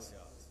آسٕنۍ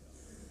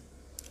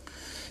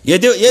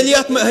ییٚلہِ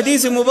یتھ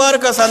حدیث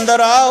مبارکس اندر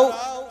آو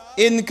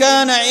ان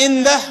کان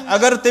عنده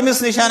اگر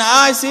تٔمِس نِشن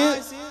آسہِ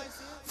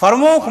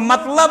فرموک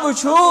مطلب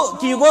چھُ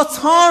کہ یہ گوٚژھ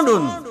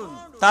ژھانڈُن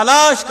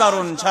تلاش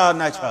کرُن چھا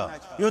نہ چھا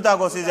یوٗتاہ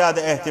گوٚژھ یہِ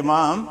زیادٕ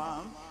احتمام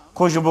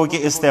خوشبو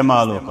کہِ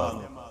استعمالُک کرُن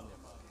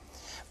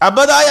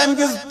ابد آیہِ امہِ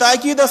کِس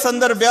تاکیٖدس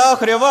اندر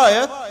بیٛاکھ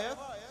روایت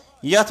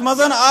یتھ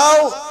منٛز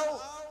آو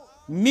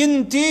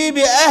من طیب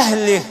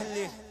اہلہِ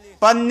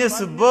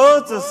پننِس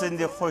بٲژ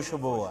سٕنٛدِ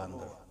خوشبو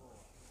اندر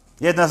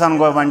یتنس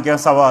گو ون کیا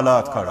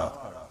سوالات کھڑا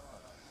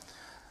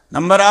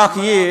نمبر 1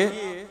 یہ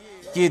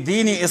کہ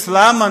دین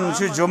اسلامن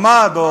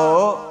جمعہ دو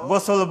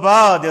غسل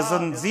بعد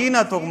یزن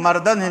زینت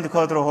مردن ہند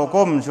خاطر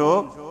حکم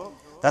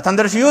تتھ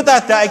اندر یوتاہ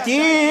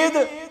تاکید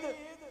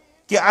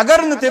کہ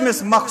اگر نہ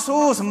تمس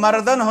مخصوص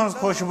مردن ہنز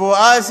خوشبو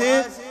آسی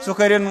سہ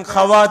کرن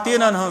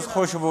خواتینن ہنز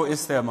خوشبو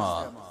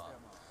استعمال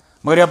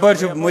مگر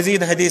یپر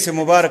مزید حدیث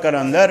مبارکن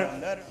اندر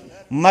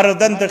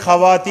مردن تو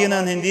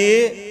خواتینن ہندی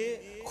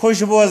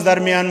خوشبو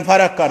درمیان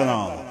فرق کرنا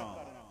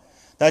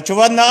تب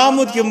ون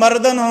آمت کہ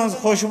مردن ہز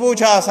خوشبو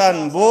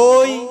آسان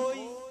بوئی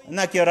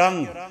نہ کہ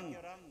رنگ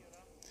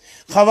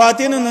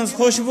خواتین ہز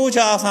خوشبو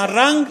آسان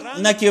رنگ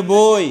نہ کہ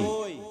بوئی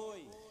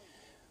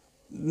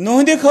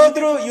نہند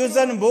خاطر اس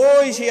زن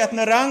بوئی یت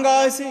رنگ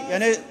آسی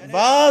یعنی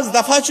بعض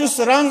دفعہ چس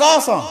رنگ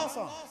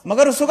آسان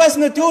مگر سہ گھس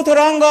تیوت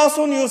رنگ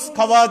آسن اس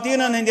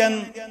خواتین ہندین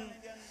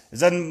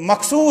زن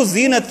مخصوص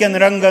زینت کن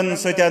رنگن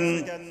ستن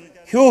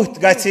ہیوت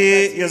گژھِ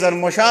یُس زن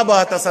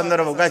مشابہتس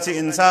اندر گژھِ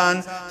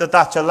انسان تو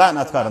تتھ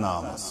لعنت کرنا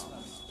آمٕژ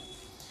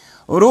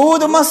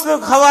روٗد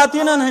مسلہٕ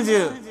خواتینن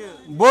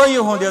ہٕنٛزِ بویہِ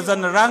ہُنٛد یُس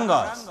زن رنگ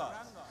آسہِ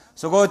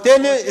سُہ گوٚو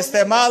تیٚلہِ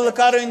استعمال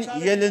کرٕنۍ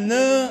ییٚلہِ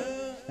نہٕ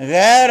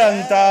غیرن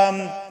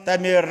تام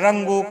تمہِ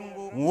رنگُک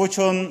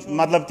وٕچھُن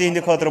مطلب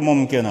تِہنٛدِ خٲطرٕ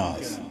مُمکِن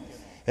آسہِ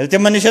ییٚلہِ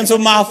تِمن نِش سُہ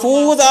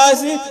محفوٗظ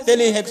آسہِ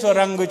تیٚلی ہیٚکہِ سُہ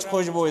رنگٕچ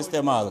خوشبو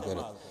استعمال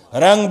کٔرِتھ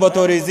رنگ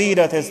بطور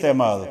زیٖنت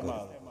استعمال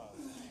کٔرِتھ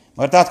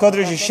مگر تتھ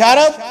خٲطرٕ چھِ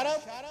شرط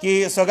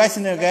کہ سہ گژھِ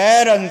نہٕ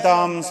غیرن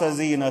تام سۄ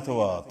زیٖنت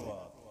واتٕنۍ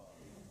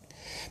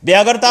بیٚیہِ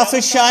اگر تتھ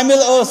سۭتۍ شامل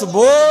ٲس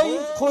بوے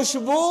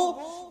خوشبو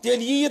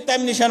تیٚلہِ یی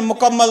تمہِ نِش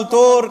مکمل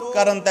طور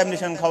کرن تمہِ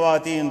نِش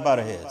خواتین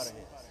پرہیز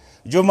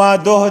جمعہ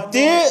دۄہ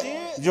تہِ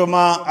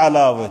جمعہ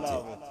علاوٕ تہِ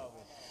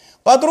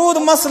پتہٕ روٗد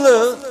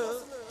مسلہٕ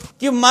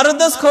کہ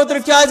مردس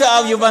خٲطرٕ کیازِ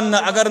آو یہِ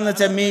وننہٕ اگر نہٕ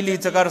ژےٚ میلی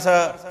ژٕ کر سا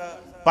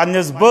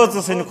پننِس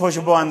بٲژٕ سٕنٛدِ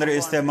خوشبو اندر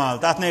استعمال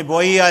تتھ نے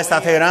بویی آسہِ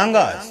تتھے رنگ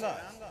آسہِ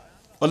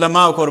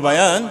علماء کوٚر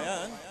بیان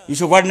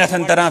یہ گۄڈنیتھ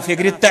تران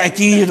فکر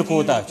تاکید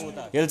کوتاہ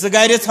ییٚلہِ ژٕ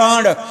گرِ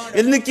ژھانڈکھ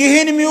ییٚلہِ نہٕ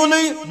کِہیٖنۍ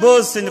میوٗلٕے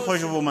بٲژ سٕنٛدِ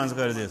خوشبو منٛز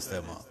کٔرۍ زِ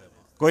استعمال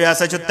گوٚو یہِ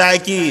ہسا چھُ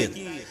تاکید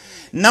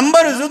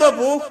نمبر 2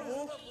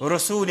 دوٚپُکھ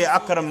رسول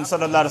اکرم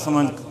صلی اللہ علیہ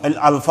وسلم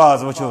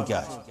الفاظ وٕچھو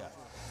کیاہ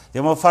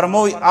تمو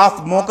فرموو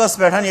اتھ موقعس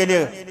پٮ۪ٹھ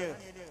ییٚلہِ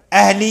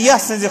اہلیہ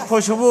سز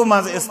خوشبو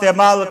مز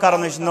استعمال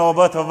کرنچ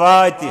نوبت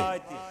وات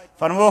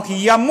فرموک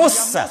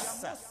یمس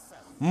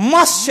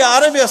مس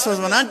عربیس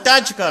ونان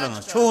ٹچ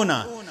کرنا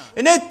چھونا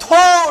انہیں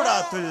تھوڑا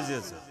تلز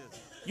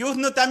یوت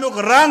نا تمیک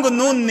رنگ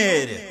نون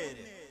نیر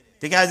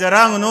تکیاز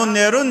رنگ نون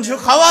نیرن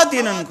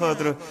خواتین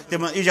خاطر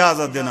تم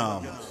اجازت دن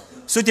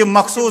سہ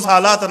مخصوص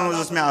حالات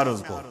مز میں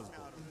عرض کو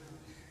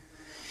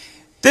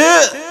تو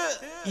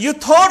یہ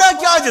تھوڑا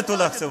کیا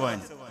تلک سے ون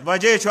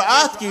وجہ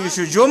ات کہ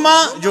یہ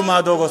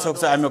جمعہ دہ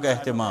گوسک امیک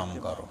اہتمام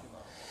کرو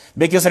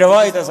بیس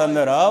روایتس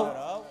اندر آو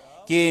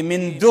کہ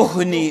من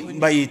دہنی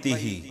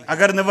بیتہی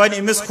اگر نہ ون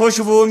امس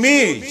خوشبو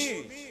میج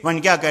ون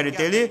کیا کر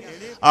تیلی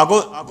اگو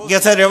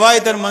یتھ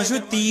روایتن من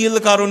تیل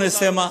کرن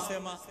استعمال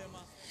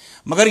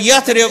مگر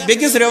یتھ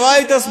بیکس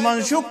روایتس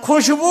من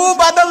خوشبو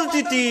بدل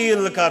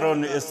تیل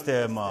کرن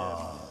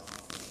استعمال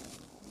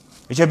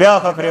یہ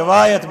بیاکھ اکھ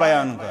روایت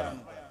بیان کر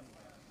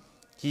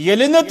کہ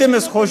ییٚلہِ نہٕ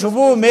تٔمِس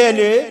خوشبو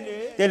میلہِ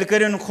تیٚلہِ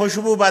کٔرِن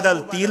خوشبو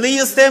بدل تیلٕے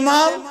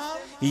استعمال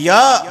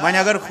یا وۄنۍ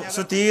اگر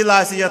سُہ تیل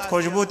آسہِ یتھ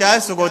خوشبو تہِ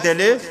آسہِ سُہ گوٚو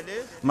تیٚلہِ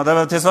مطلب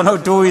أسۍ وَنو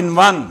 2 in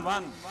 1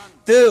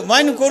 تہٕ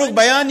وۄنۍ کوٚرُکھ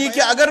بیان یہِ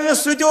کہِ اگر نہٕ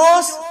سُہ تہِ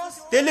اوس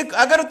تیٚلہِ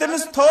اگر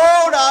تٔمِس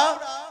تھوڑا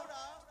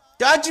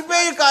ٹچ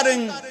پیٚیہِ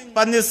کَرٕنۍ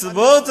پننِس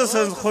وٲژٕ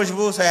سٕنٛز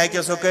خوشبو سۄ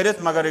ہیٚکہِ سُہ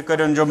کٔرِتھ مگر یہِ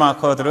کٔرِن جمعہ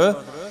خٲطرٕ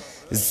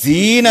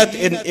زیٖنت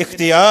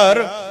اختیار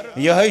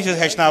یہ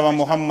ہیچناوان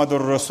محمد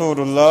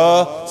الرسول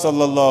اللہ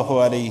صلی اللہ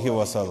علیہ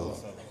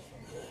وسلم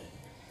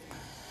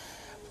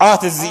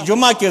آت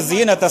جمعہ کے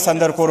زینت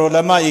اندر کور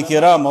علماء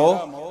کرامو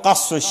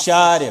قص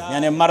الشارب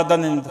یعنی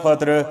مردن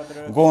خاطر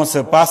گونس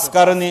پس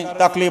کرنی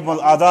تقلیب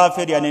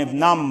الاظافر یعنی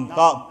نم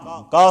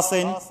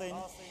کاسن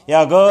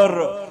یا غیر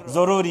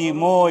ضروری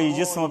موئی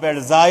جسم پر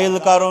زائل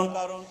کرن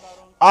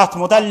آت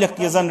متعلق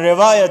کی زن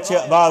روایت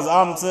بعض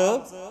آمت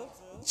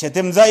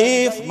تم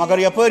ضعیف مگر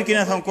یپر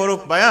کنت ہم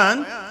کوروک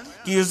بیان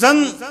کہ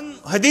زن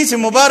حدیث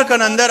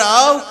مبارکن اندر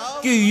آو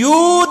کہ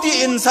یوت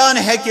انسان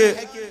ہے کہ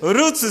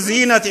رچ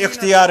زینت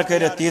اختیار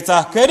کرے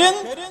تیچا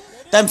کرن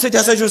تم سے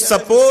ہسا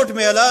سپورٹ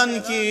میلان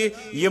کہ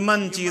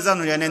یمن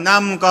چیزن یعنی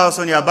نام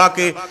کاسن یا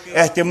باقی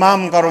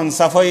اہتمام کرن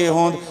صفائی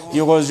ہند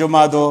یہ گوز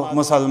جمعہ دو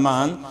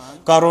مسلمان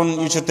کرن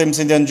یہ تم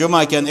سندین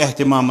جمعہ کین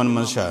اہتمامن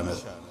من شامل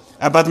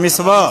اب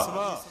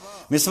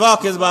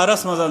مسواک اس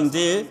بارس مزن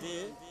دی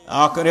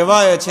اخ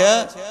روایت ہے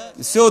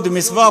سیود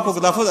مسواک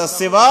لفظ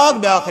السواک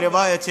بیاخ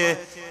روایت ہے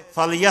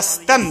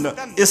فلیستن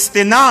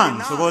استنان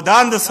سو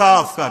داند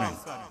صاف کرن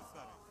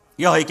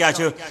یہ کیا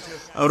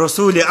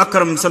رسول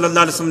اکرم صلی اللہ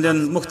علیہ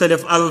وسلم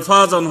مختلف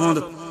الفاظن ہند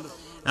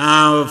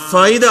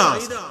فائدہ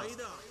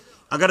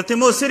اگر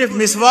تمو صرف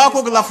مسواک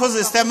لفظ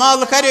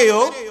استعمال کرے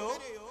ہو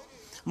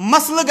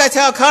مسئلہ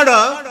گھا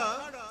کھڑا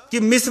کہ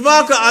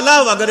مسواک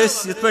علاوہ اگر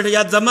اس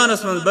یا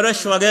زمانس من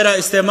برش وغیرہ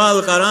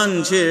استعمال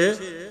کران چھے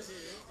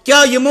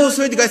کیا یمو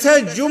سوید گھا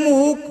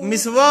جمعہ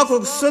مسواک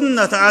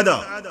سنت ادا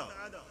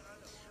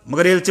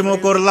مگر یہ تمو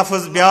کور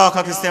لفظ بیاخ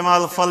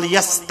استعمال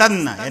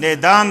فلیستن یعنی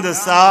داند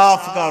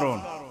صاف کرون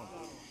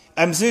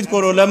ام سوید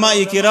کور علماء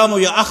کرامو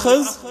یہ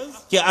اخذ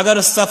کہ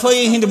اگر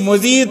صفائی ہند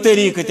مزید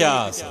طریق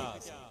تیاس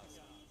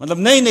مطلب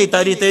نئی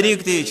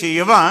طریق تی چھ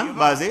یوان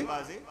بازی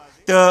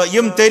تو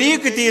یم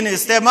طریق تین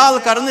استعمال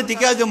کرنے تی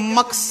کیا جو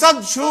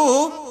مقصد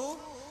چھو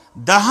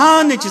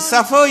دہان چھ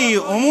صفائی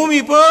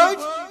عمومی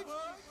پوچھ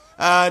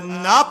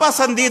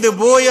ناپسندید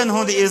بوین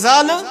ہند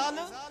ازال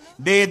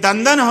بے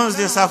دندن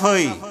ہند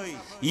صفائی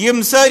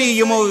یم ساری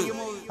یمو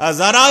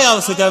ذرائع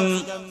ستن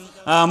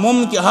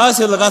ممکن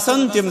حاصل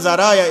گسن تم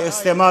ذرائع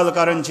استعمال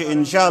کرن چھ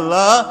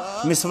انشاءاللہ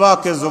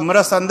مسواک کے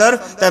زمرس اندر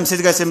تم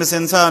سید گس مس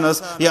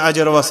انسانس یہ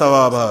اجر و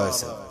ثواب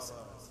حاصل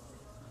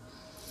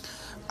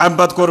ام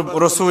پت کور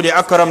رسول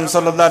اکرم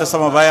صلی اللہ علیہ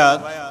وسلم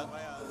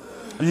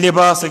بیان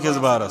لباس کس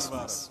بارس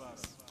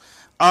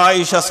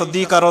عائشہ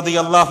صدیقہ رضی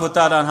اللہ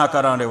تعالی عنہ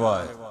کران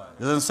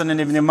روایت سنن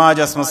ابن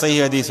ماجہ میں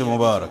صحیح حدیث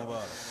مبارک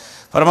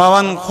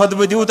فرماوان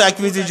خطبہ دیوت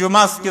اکویزی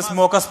جمعہ کس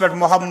موقع پر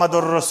محمد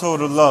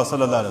الرسول اللہ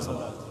صلی اللہ علیہ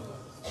وسلم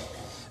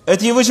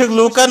اتی وشک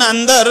لوکن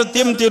اندر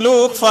تم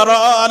تلوک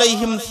فرعا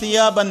علیہم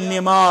ثیاب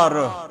النمار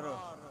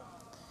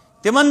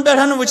تمن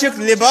بیٹھن وشک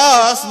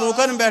لباس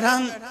لوکن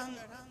بیٹھن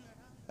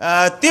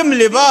تم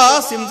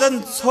لباس امزن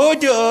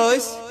چھوٹ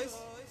اس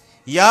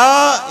یا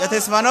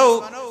یتس ونو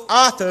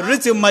آت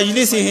رچ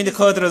مجلسی ہند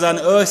خاطر زن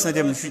اس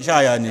تم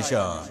شایا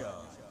نشان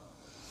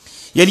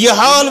یعنی یہ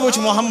حال وچ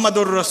محمد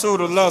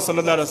الرسول اللہ صلی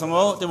اللہ علیہ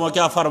وسلم تمو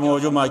کیا فرمو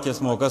جمعہ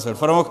کس موقع پر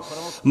فرمو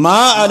ما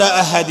علی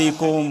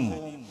احدکم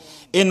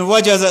ان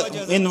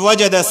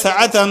وجد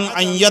سعتا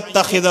ان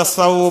يتخذ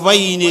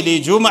ثوبین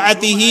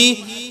لجمعته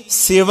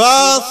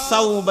سوا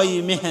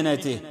ثوبی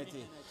محنته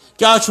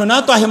کیا چھنا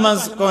تہ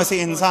مز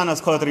کانسی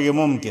انسانس خاطر یہ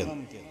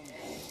ممکن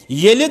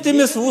یلی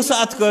تمس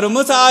وسعت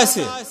کرمز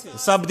آسہ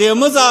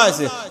سپدیمز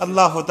آسہ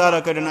اللہ تعالیٰ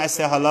کرن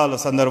اسہ حلال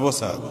اندر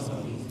وسعت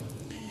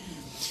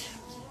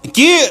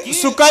کہ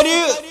سہ کر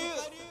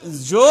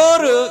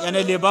جور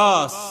یعنی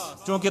لباس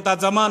چونکہ تر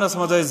زمانس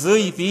مز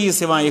زی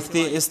پیس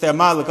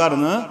استعمال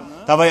کرنا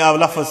توے آو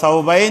لفظ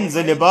ثوبین ز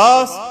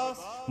لباس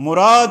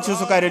مراد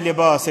سہ کر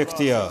لباس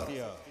اختیار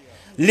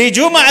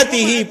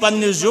لجمعته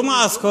پنس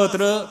جمعس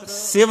خاطر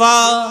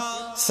سوا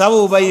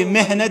صوبی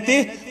محنت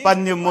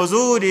پن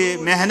مزور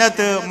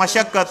محنت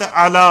مشقت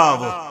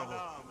علاوہ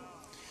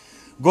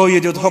گو یہ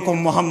دیت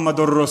حکم محمد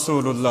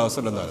الرسول اللہ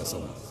صلی اللہ علیہ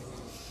وسلم.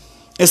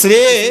 اس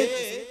لیے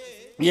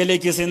یہ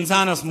کس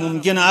انسانس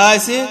ممکن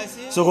آسے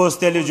سہ گوس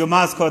تیل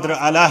جمعس خاطر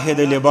علاحد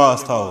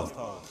لباس تھاو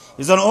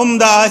زن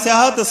عمدہ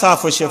آسیا تو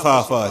صاف و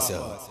شفاف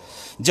آسیا.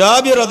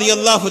 جابر رضی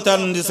اللہ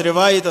تعالیٰ جس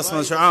روایت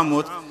اسمہ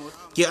شعامت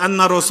کہ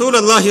ان رسول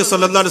اللہ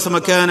صلی اللہ علیہ وسلم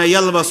كان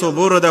يلبس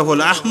برده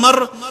الاحمر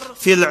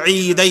في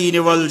العيدين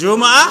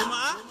والجمعہ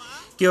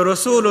کہ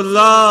رسول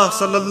اللہ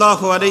صلی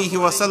اللہ علیہ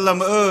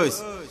وسلم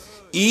اس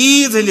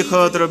عید ہند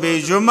خاطر بی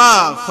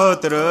جمعہ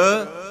خاطر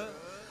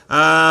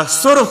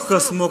سرخ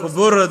قسمک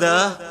بردہ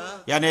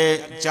یعنی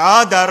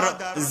چادر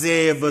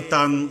زیب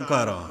تنگ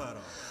کران.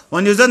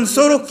 ون زن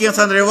سرخ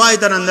کیسن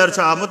روایتن اندر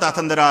آمت ات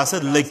اندر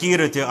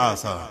لکیر تہ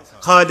آسان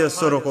خالص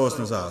سرخ اس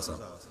نس آسان.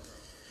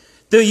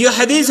 تو یہ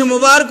حدیث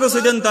مبارک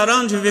سجن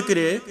تران فکر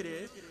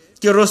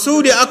کہ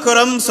رسول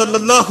اکرم صلی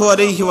اللہ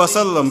علیہ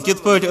وسلم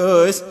کت پٹ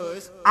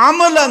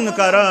عملن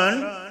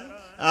کران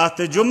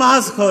ات جمعہ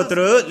خاطر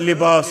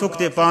لباسک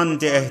تہ پان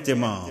تہ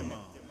اہتمام.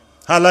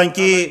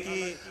 حالانکہ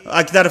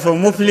اک طرف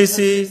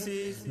مفلسی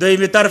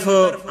دویمی طرف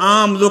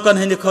عام لوکن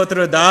ہند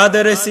خاطر داد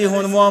رسی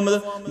ہون معامل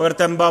مگر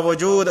تم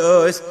باوجود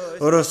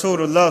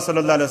رسول اللہ صلی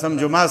اللہ علیہ وسلم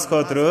جمعہ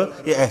خاطر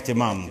یہ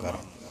اہتمام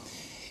کران.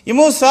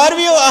 یمو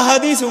سارویو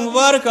احادیث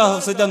مبارکہ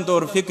ستن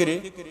طور فکر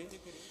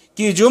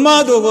کہ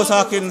جمعہ دو گوس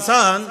اخ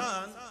انسان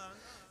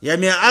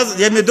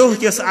یمی دہ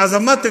کس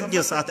عظمت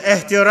کس ات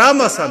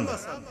احترام اندر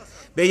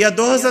بی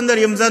دہس اندر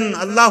یم زن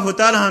اللہ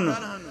تعالیٰ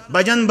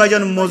بجن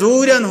بجن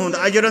مزورین ہند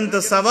اجرن تو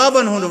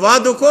ثوابن ہند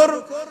وعد کور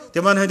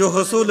تمن ہند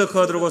حصول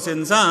خاطر گوس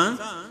انسان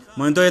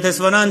من تو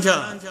یہ ونان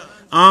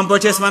عام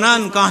پہ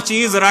ونان کان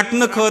چیز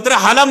رٹن خاطر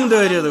حلم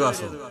دارت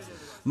گھو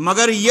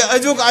مگر یہ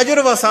ازیک اجر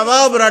و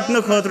ثواب رٹن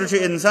خاطر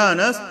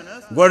انسانس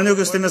گوڈنیک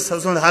تمس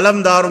سند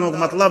حلم دارن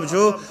مطلب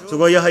سہ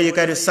گو یہ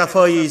کر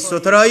صفائی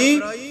ستھرائی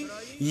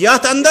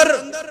یت اندر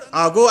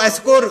گو اس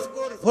کور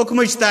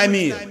حکمچ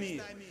تعمیر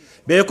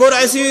بی کور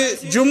اس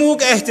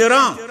جمعک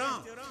احترام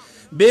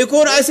بی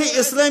کور اس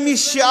اسلامی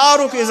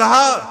شعارک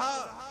اظہار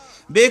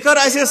بی کر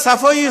اس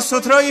صفائی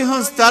ستھرائی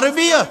ہنز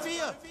تربیت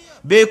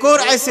بی کور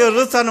اس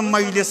رتن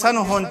مجلسن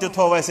ہن تہ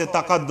تھو اس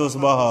تقدس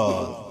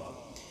بحال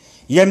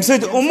یم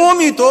سد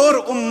عمومی طور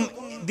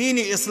دین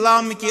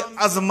اسلام کی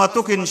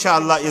عظمتک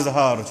انشاءاللہ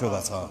اظہار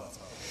گھان.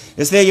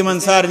 اس لیے یمن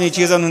سارنی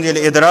چیزن ہند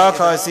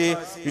ادراک آسی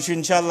یہ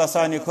انشاءاللہ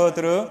سانہ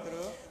خاطر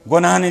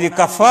گناہن ہند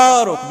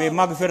کفارک بی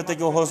مغفرت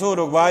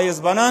حصولک باعث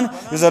بنان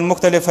زن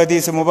مختلف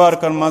حدیث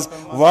مبارکن مز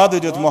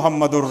وعد دیت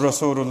محمد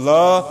الرسول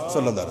اللہ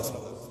صلی اللہ علیہ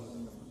وسلم.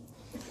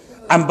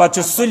 ام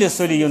پتہ سلی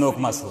سلی ینک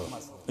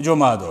مسئلہ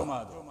جمعہ دو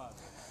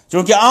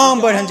چونکہ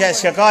عام پہ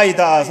شکایت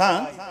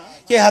آسان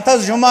کہ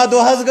ہتس جمعہ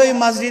دہ گئی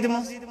مسجد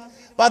من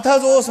پتہ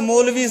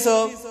مولوی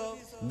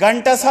صاحب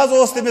گھنٹس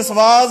تمس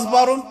واز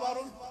پرن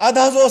اد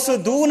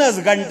دونس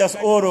گھنٹس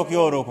اورک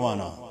یورک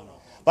ونان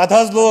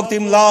پتہ لوگ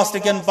تم لاسٹ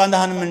کن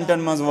 15 منٹن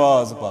مز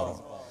واز پرن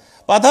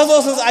پتہ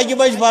اکہ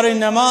بج پرن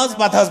نماز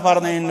پتہ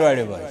پرن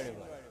 2:30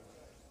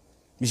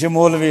 بج یہ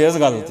مولوی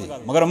غلطی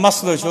مگر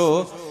مسئلہ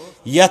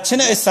یت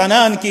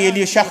سنان کہ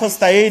یہ شخص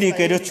تیاری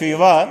کرت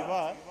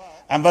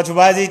ام پتہ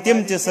بعضی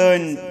تم تہ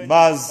سن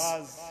بعض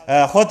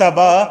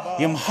خطبہ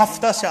یم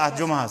ہفتس ات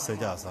جمعہ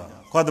ست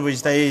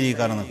خطبچ تیاری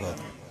کرنے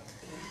خاطر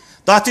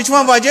تر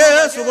تہ وجہ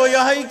سہ گو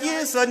یہ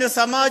کہ سنس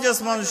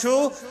سماجس من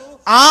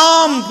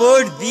عام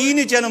پہ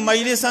دین چن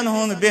مجلسن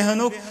ہند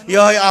بہنک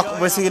یہ اخ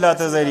وسیلہ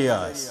تو ذریعہ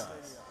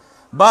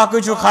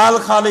باقی خال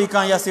خالی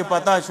کان یس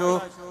پتہ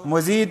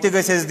مزید تہ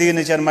گھس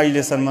دین چن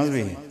مجلسن من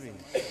بہن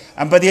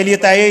ام پتہ یہ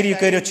تیاری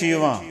کرت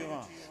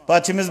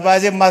پتہ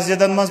بعض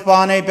مسجدن من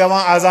پانے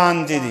پیوان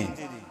اذان تہ دین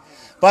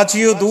پتہ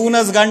یہ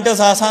دونس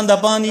گھنٹس آسان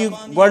دپان یہ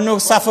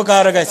گوڈنیک صف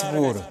کر گژھِ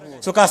پور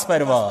سہ کس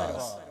پر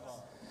واز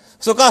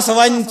سہ کس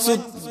ون سہ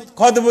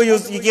خطبہ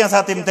یہ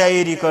کینسا تم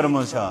تیاری کرم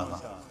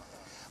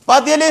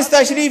پتہ ییٚلہِ أسۍ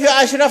تشریف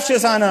اشرف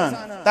چھ سانان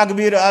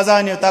تکبیر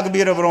اذان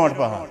تکبیر برونٹ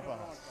پہن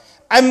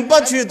ام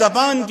پتہ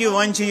دپان کہ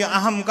ون یہ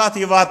اہم کت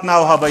یہ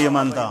واتناوہا بہ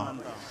یمن تام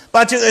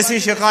پتہ اسی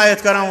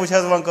شکایت کران وچھ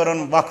ون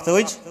کرن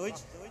وقتچ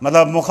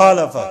مطلب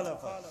مخالفت.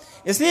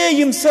 اس لیے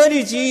یم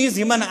ساری چیز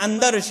یمن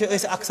اندر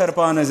اکثر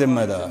پانہ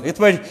ذمہ دار یت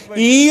پہ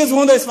عید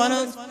ہند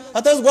ونان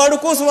ات گوڈ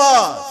کس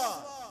واز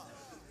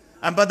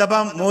ام پتہ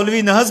دپان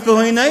مولوی نہ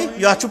کہین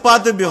یہ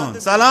پتہ بہن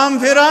سلام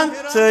پھران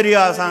ساری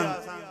آسان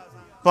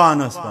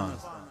پانس پان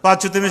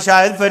پتہ تمس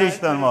شاید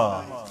فرشتن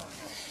واز.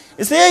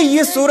 اس لیے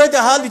یہ صورت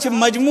حال یہ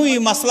مجموعی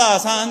مسئلہ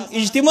آسان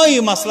اجتماعی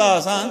مسئلہ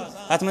آسان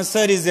ات من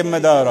ساری ذمہ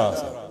دار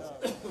آسان.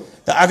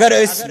 تو اگر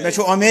مے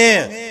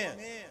امید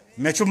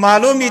مے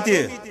معلوم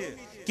یہ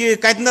کہ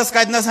کتنس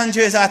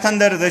ات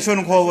اندر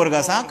دشن کھوور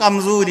گسان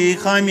کمزوری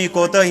خامی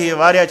کوتاہی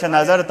واریاہ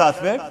نظر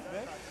تات پہ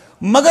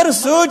مگر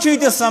سوچ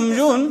تہ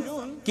سمجھن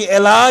کہ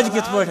علاج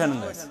کت پہ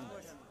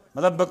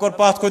مطلب بہ کور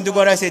پات کن تہ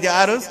گوڑ اس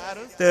عرض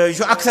تو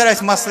یہ اکثر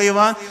اس مسئلہ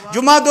یوان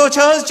جمعہ دہ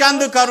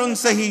چند کرن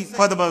صحیح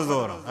خطبس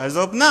دوران اس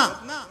دوپ نا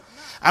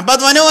ام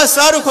پتہ ونو اس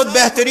ساروی کھت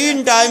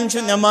بہترین ٹائم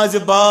چھ نماز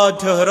بعد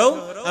ٹھہرو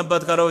ام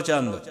پتہ کرو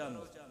چند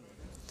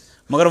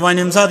مگر ون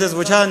یم سات اس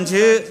وچھان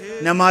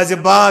چھ نماز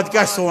بعد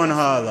کیا سون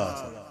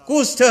حالات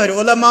کس ٹھہر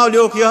علماء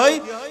لیوک یہ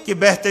کہ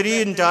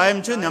بہترین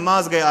ٹائم چھ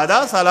نماز گئی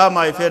ادا سلام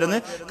آئی پھرنے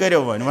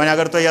کرو ون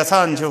اگر تو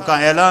یسان چھو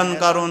کان اعلان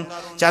کرن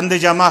چند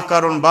جمع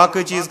کرن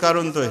باقی چیز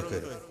کرن تو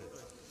کرو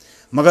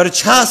مگر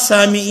چھا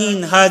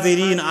سامعین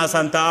حاضرین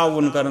آسان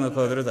تعاون کرنے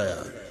خاطر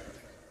تیار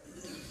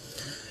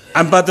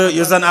ام پتہ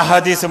یزن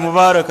احادیث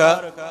مبارکہ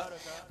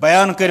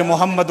بیان کر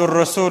محمد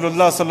الرسول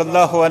اللہ صلی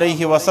اللہ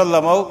علیہ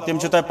وسلم تم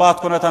چھ تہ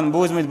پات کنتھن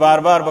بوزمت بار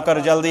بار بکر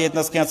جلدی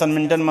اتنس کینسن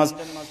منٹن مز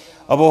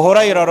ابو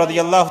ہریرہ رضی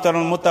اللہ تعالی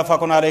عنہ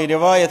متفق علیہ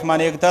روایت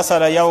من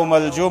اغتسل یوم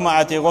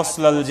الجمعۃ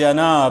غسل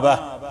الجنابہ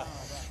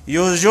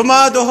یوز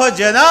جمعہ دہ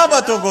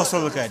جنابت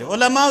غسل کر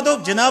علماء دو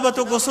جنابت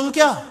غسل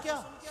کیا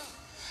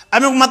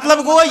امیک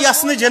مطلب گو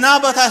یس نہ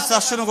جنابت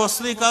تس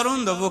غسل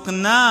کرن دوک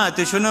نا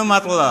تہ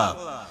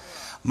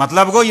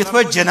مطلب گو یت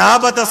پہ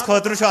جنابت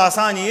خاطر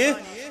آسان یہ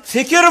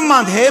فکر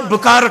مند ہے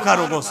بکار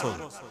کرو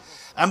غسل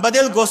ام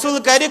بدل غسل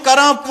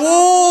کران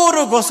پور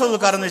غسل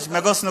کرنچ مے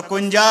گوس نہ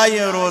کن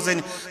جائے روزن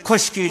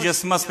خشکی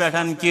جسمس پہ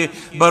کہ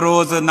بہ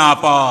روز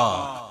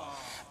ناپاک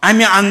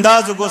امہ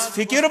انداز گوس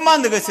فکر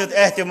مند گھت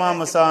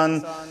اہتمام سان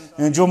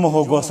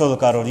جمعہ غسل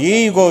کرن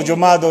یہ گو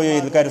جمعہ دو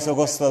یہ کر سو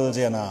غسل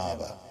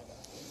جناب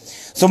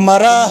ثم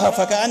راح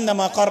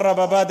فكأنما قرب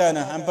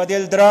بدنه ام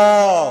بدل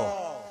دراو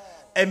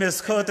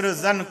امس خاطر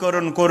زن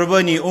کرن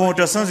قربانی اونٹ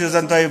سن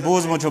زن تہ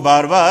بوزمو چھ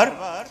بار بار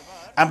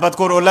ام پتہ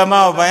کور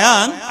علماء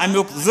بیان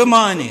امیک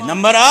زمانے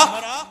نمبر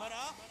 1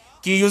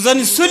 کہ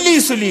یزن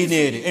سلی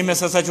نیر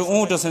امس ہسا چھ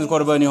اونٹ سن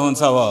قربانی ہون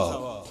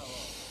ثواب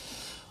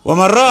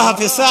ومن راح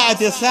في الساعة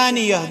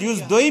الثانية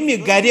یس دویمی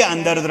گری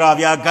اندر دراو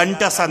یا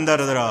گھنٹس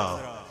اندر دراو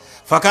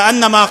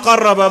فكأنما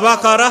قرب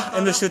بقرة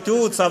امس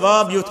تیوت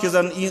ثواب یوت کہ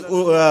زن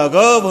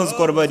گاو ہنز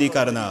قربانی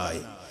کرنا آئی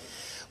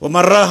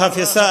ومن راح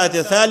في الساعة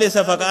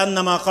الثالثة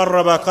فكأنما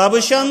قرب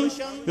قبشا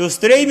یس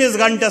تریمس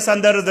گھنٹس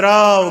اندر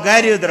دراو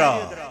گری دراو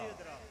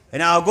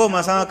یعنی آگو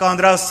مثلا کان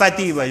دراو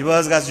 7 بج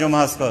بہس گھس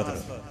جمعہس خاطر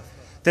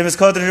تمس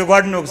خاطر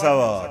گۄڈنیُک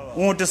ثواب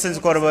اونٹ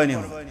سٕنٛز قربانی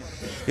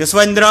یس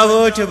ون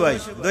دراو 8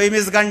 بج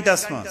دویمس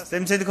گھنٹس مز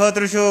تم سند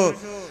خاطر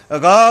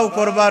گاو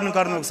قربان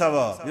کرنُک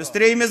ثواب یس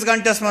تریمس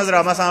گھنٹس مز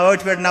دراو مثلا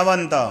 8 پٮ۪ٹھ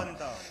 9 تام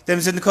تم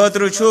سند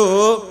خاطر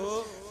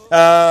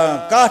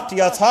کٹ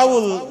یا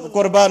ژھاوُل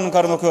قربان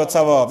کرنُک یوت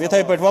ثواب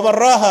یتھے پٲٹھۍ ومن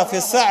راح في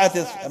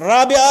الساعة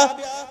الرابعة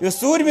یس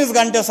ژوٗرمِس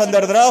گھنٹس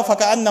اندر دراو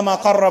فكأنما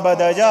قرب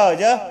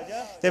دجاجة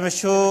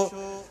تمس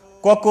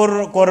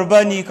کۄکُر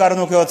قربانی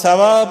کرنُک یوت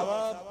ثواب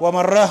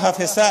ومن راح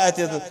في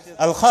الساعة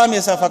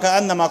الخامسة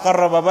فكأنما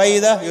قرب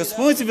بيضة یس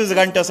 5مس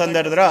گھنٹس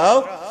اندر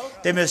دراو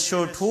تمس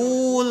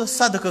ٹھوٗل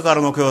صدقہ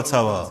کرنُک یوت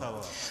ثواب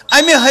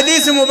امہ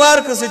حدیث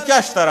مبارکہ سۭتۍ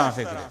کیاہ چھُ تران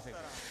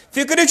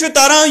فکر چھُ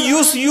تران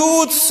یُس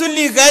یوٗت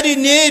سُلی گرِ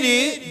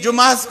نیرِ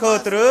جمعہس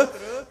خٲطرٕ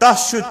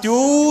تس چھُ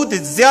تیوٗت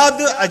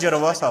زیادٕ اجر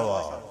و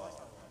ثواب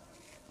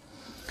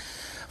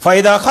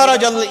فإذا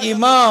خرج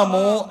الامام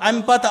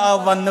ام پتہ آو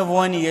ون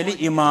ون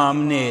ییٚلہِ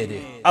امام نیرِ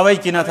اوے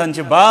کِنتھن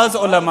چھِ بعض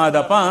علماء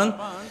دپان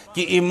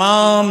کہ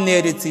امام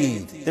نیرِ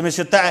ژیٖرۍ تٔمِس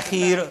چھُ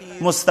تأخیٖر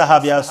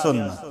مستحب یا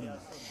سنت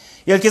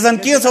ییٚلہِ کہِ زن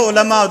کینٛژھو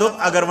علماء دوٚپ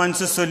اگر وۄنۍ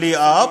سُہ سُلی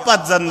آو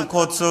پتہٕ زن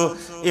کھوٚت سُہ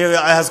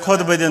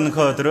خطبہٕ دِنہٕ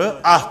خٲطرٕ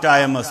اتھ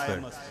ٹایمس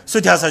پٮ۪ٹھ سُہ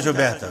تہِ ہسا چھُ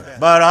بہتر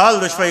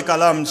بہرحال دۄشوے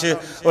کلام چھِ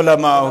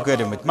علماء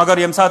کٔرمٕتۍ مگر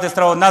ییٚمہِ ساتہٕ أسۍ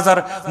ترٛاوو نظر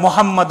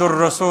محمد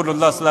الرسول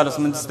اللہ صلی اللہ علیہ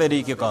وسلم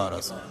طریقہ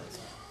کارس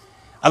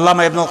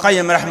علامہ ابن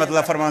القیم رحمۃ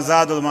اللہ فرمان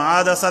زاد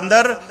المعادس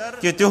اندر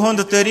کہ تہند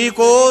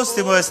طریقہ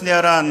تم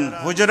نیران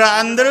حجرہ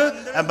اندر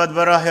پتہ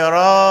براہ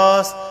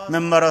راست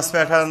ممبرس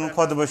پہ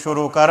خطبہ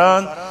شروع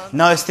کران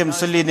نہ تم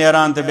سلی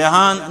نیران تو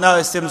بہان نہ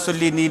تم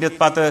سلی نیرت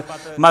پتہ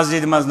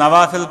مسجد مز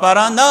نوافل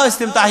پران نہ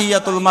تم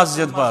تحیت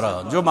المسجد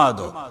پران جمعہ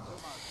دو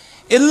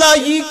اللہ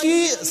یہ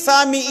کہ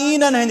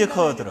سامعین ہند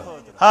خاطر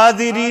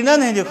حاضرین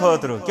ہند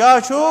خاطر کیا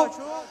چھو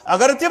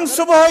اگر تم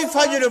صبح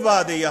فجر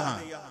بعد یہاں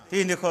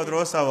تہند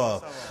خاطر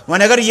ثواب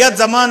ون اگر یت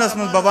زمانس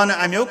من بوان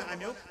امیک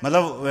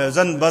مطلب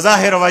زن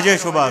بظاہر وجہ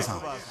چھ باسان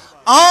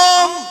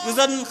عام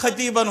زن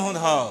خطیبن ہند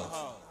حال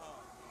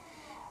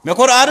مے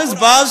کور عرض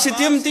باز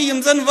تم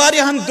یم زن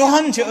واریاہن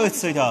دہن ات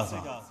ست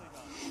آسان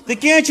تو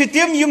کی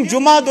تم یم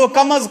جمعہ دو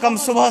کم از کم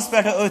صبحس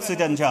پہ ات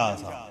ستن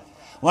آسان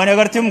ون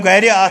اگر تم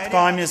گھر ات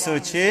کامہ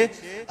ست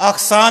اخ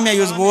سامع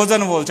اس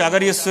بوزن وول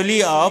اگر یہ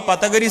سلی آو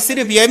پتہ اگر یہ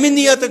صرف یمہ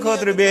نیت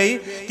خاطر بیہی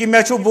کہ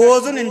مے چھو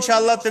بوزن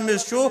انشاءاللہ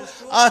تمس چھو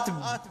ات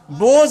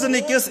بوزن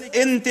کس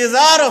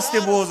انتظارس تہ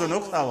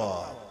بوزنک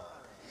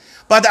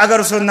ثواب پتہ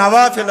اگر سہ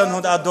نوافلن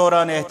ہند ات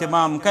دوران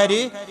اہتمام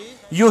کرِ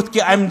یُتھ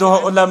کہ امہ دہ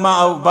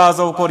علماء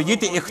بعضو کور یہ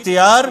تہ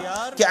اختیار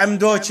کہ امہ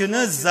دہ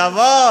چھنہ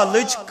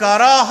زوالچ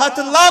کراہت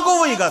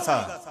لاگوے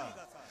گژھان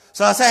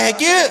سہ ہسا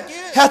ہیتھے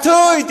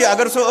تہ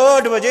اگر سہ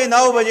 8 بجے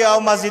 9 بجے آو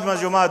مسجد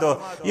مز جمعہ دہ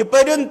یہ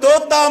پرن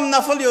توتام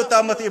نفل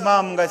یوتامت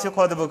امام گژھِ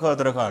خطبہ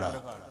خاطر کھڑا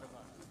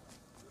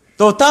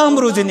توتام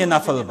روزن یہ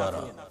نفل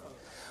بران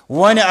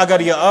ون اگر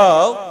یہ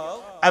آو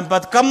ام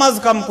پتہ کم از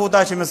کم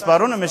کوتاہ چھ امس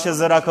پرن امس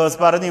چھ 2 رکعت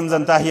پرن یم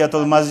زن تحیت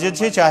المسجد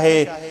چھ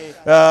چاہے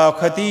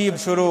خطیب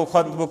شروع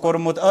خطبہ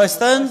کورمت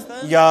ٲستن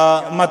یا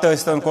مت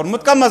ٲستن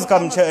کورمت کم از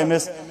کم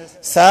امس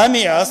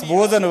سامعس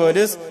بوزن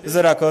ولس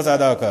زٕ رکٲژ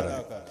ادا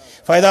کرن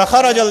فإذا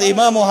خرج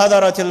الإمام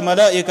حضرت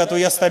الملائكة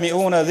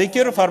يستمعون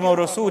ذكر فرمو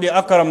رسول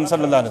أكرم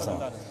صلى الله عليه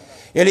وسلم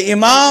يلي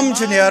إمام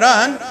چھ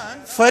نیران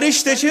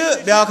فرشتہ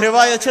چھ بیاکھ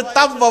روایت چھ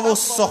طوّوا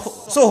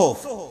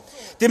الصحف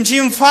تم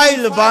چھ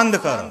فائل بند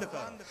کران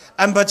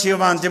ام پتہ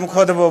یوان تم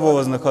خطبہ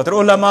بوزن خاطر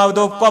علماء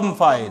دو کم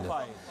فائل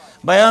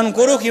بیان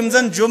کوٚرُکھ یم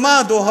زن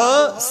جمعہ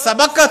دۄہ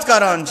سبقت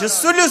کران چھ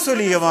سُلہِ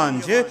سُلہِ یوان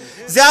چھ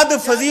زیادہ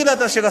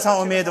فضیلت چھ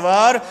گژھان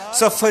امیدوار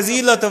سو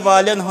فضیلت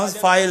والن ہنز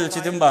فائل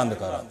چھ تم بند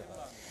کران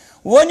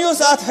ون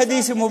اس ات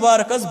حدیث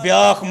مبارکس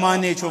بیاکھ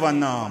معنی چھ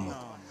وننہٕ آمت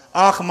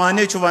اخ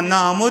معنی چھ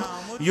وننہٕ آمت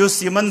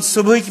یس یمن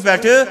صبح پہ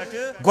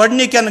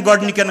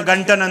گۄڈنِکٮ۪ن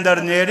گھنٹن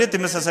اندر نیرِ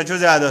تٔمِس ہسا چھُ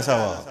زیادہ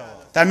ثواب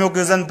تمیُک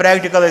یُس زن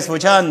پریکٹیکل أسۍ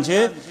وٕچھان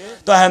چھِ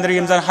تۄہہِ أنٛدرٕ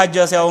یِم زن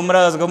حجس یا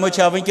عمرہس گٔمٕتۍ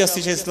چھِ وٕنکٮ۪س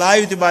تہِ چھِ أسۍ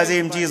لایو تہِ باسے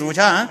یِم چیٖز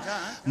وٕچھان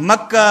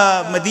مکہ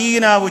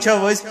مدینہ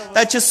وٕچھو أسۍ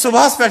تتہِ چھِ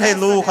صبحس پٮ۪ٹھے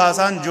لوٗکھ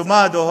آسان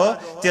جمعہ دۄہ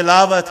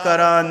تلاوت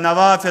کران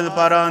نوافل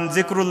پران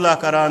ذکر اللہ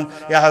کران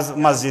یہِ حظ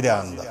مسجدِ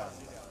اندر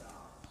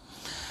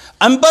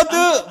ام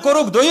پتہٕ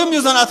کوٚرُکھ دوٚیِم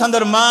یُس زن اتھ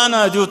اندر معنی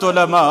دیُت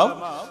علماء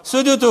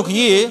سُہ دِتُکھ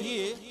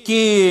یہِ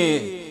کہ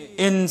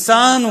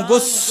انسان گو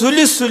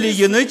سُلہِ سُلہِ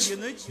یِنٕچ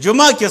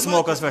جمعہ کس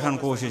موقعس پٮ۪ٹھ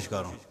کوٗشش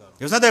کرُن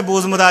یُس نا تۄہہِ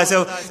بوٗزمُت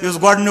آسیو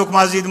یُس گۄڈنیُک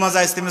مسجد منٛز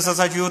آسہِ تٔمِس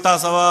ہسا چھُ یوٗتاہ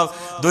ثواب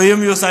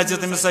دوٚیِم یُس آسہِ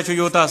تٔمِس ہسا چھُ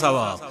یوٗتاہ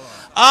ثواب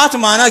اتھ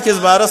معنی کس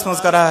بارس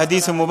منٛز کرٕ ہا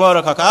حدیث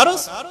مبارک اکھ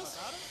عرض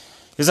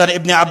یُس زن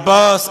ابن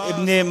عباس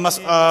ابن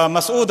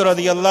مسعود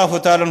رضی اللہ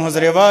تعالیٰ ہٕنٛز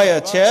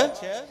روایت چھےٚ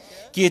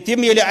کہ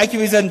تم ییٚلہِ اکہِ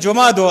وِزِ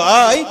جمعہ دۄہ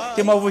آے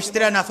تِمو وٕچھ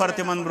 3 نفر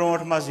تِمن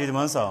برونٛٹھ مسجد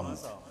منٛز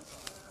آمٕتۍ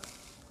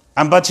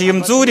ام پتہ یم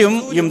ژوٗرِم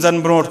یم زن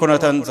برونٛٹھ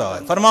کُنتھ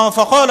ژاے فرماوان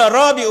فقال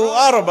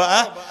رابع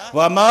أربعة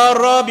وما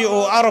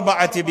رابع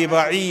أربعة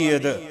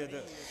ببعيد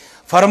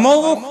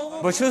فرمووُکھ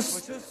بہٕ چھُس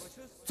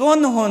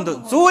ژۄن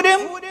ہُنٛد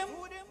ژوٗرِم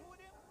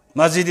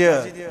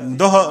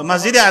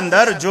مسجد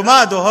اندر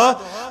جمعہ دۄہ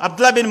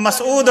عبداللہ بن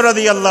مسعود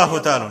رضی اللہ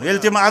تعالیٰ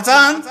ییٚلہِ تِم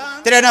اژان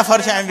 3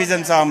 نفر چھِ امہِ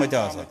وِزِ ژامٕتۍ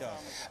آسان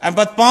ام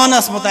پتہٕ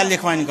پانس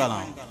متعلق وۄنۍ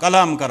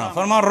کلام کران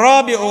فرمان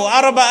رابع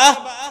أربعة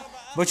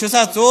بہٕ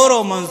چھُسا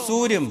ژورو منٛز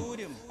ژوٗرِم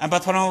ام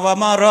پتہٕ فرمان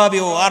وما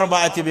رابع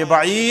أربعة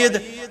ببعيد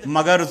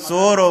مگر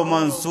ژورو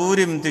منٛز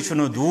ژوٗرِم تہِ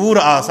چھُنہٕ دوٗر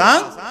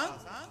آسان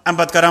ام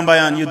پتہٕ کران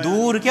بیان یہ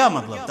دور کیا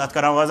مطلب تتھ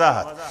کران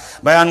وضاحت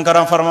بیان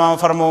کران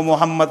فرمو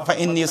محمد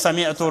فإني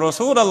سمعت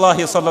رسول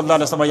اللہ صلی اللہ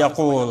علیہ وسلم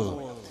یقول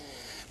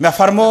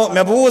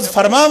میں بوز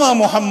فرماوا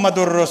محمد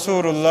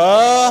الرسول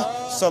اللہ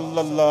صلی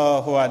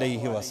اللہ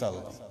علیہ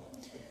وسلم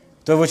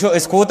تو وچھو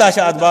اس کوتاہ چھ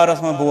اتھ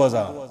بارس من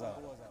بوزان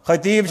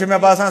خطیب چھ میں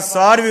باسان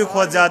ساروی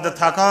کھوت زیادہ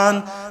تھکان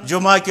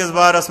جمعہ کس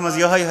بارس من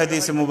یہی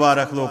حدیث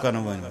مبارک لوکن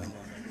ون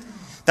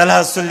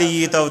تلحظ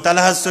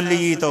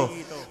سلی تو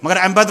مگر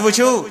ام پتہٕ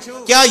وٕچھو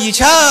کیا یہ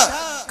چھا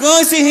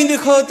کٲنٛسہِ ہٕنٛدِ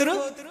خٲطرٕ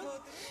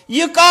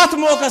یہ کتھ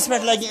موقعس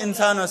پٮ۪ٹھ لگہِ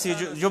انسانس یہ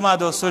جمعہ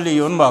دۄہ سُلہِ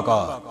یُن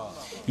بقا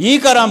یہ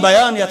کران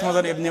بیان یتھ منٛز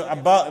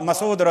ابن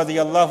مسعود رضی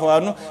اللہ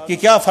عنہ کہ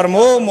کیا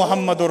فرمو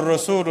محمد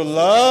الرسول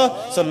اللہ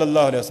صلی اللہ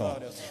علیہ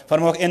وسلم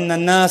فرموک ان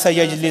الناس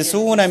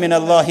یجلسون من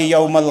اللہ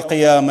یوم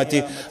القیامت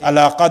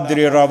على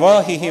قدر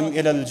رواحهم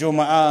الى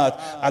الجمعات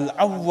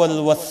الاول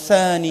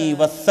والثانی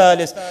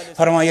والثالث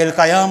فرمو ییٚلہِ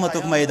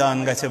قیامتُک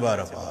میدان گژھِ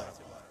برپار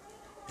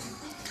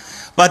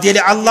پتہ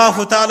ییٚلہِ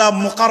اللہ تعالیٰ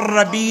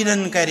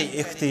مقربین کرِ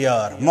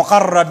اختیار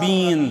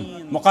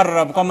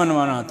مقرب کمن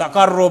ونان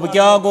تقرب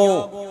کیا گو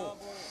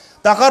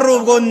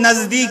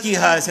نزدیکی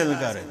حاصل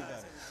کرے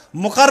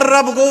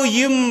مقرب گو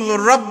یم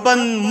ربن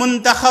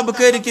منتخب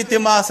کر کہ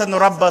تم آسن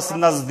ربس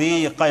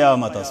نزدیک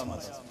قیامتس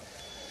مز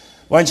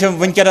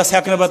ونکس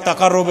ہیکہ بہ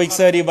تقربک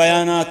ساری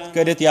بیانات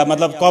کرت یا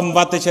مطلب کم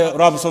وت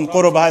رب سن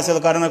قرب حاصل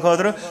کرنے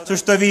خاطر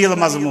سہ طویل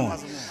مضمون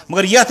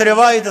مگر یت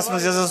روایتس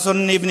مز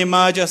سنن ابن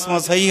ماجہس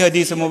مز صحیح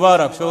حدیث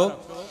مبارک چھو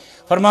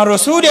فرمان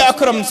رسول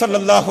اکرم صلی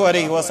اللہ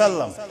علیہ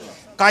وسلم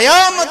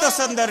قیامتس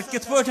اندر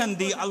کت پٲٹھۍ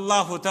دی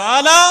اللہ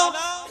تعالی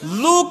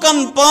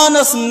لوکن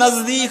پانس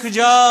نزدیک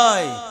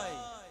جائے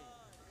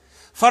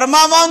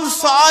فرماوان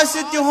سہ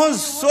آسہِ تِہُنٛد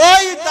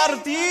سۄے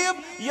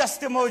ترتیب یس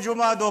تمو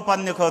جمعہ دۄہ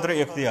پننہِ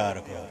خٲطرٕ اختیار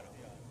کٔر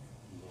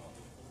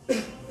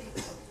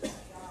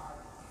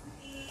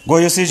گو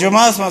یُس یہِ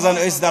جمعہس منٛز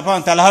أسۍ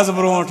دپان تلہٕ حظ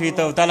برونٛٹھ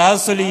ییٖتو تلہٕ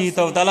حظ سُلہِ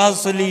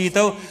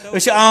ییٖتو أسۍ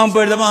چھِ عام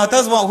پٲٹھۍ دپان ہتھ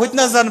حظ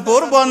ہُتنس زن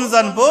پوٚر بۄن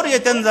زن پوٚر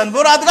ییٚتٮ۪ن زن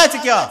پوٚر اتھ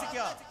گژھِ کیٛاہ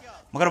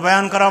مگر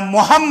بیان کران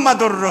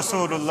محمد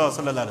الرسول اللہ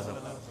صلی اللہ علیہ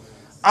وسلم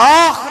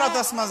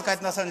آخرتس منٛز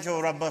کتنسن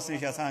چھو ربس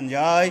نش آسان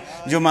جاے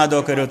جمعہ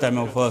دۄہ کٔرِو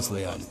تمیُک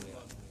فٲصلہٕ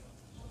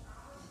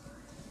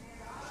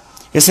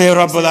اسے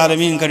رب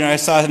العالمین کریں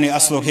احسان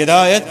اصلک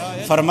ہدایت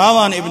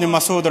فرماوان ابن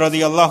مسعود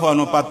رضی اللہ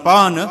عنہ پت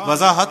پان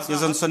وضاحت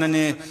یزن سنن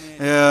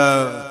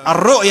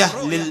الرؤیہ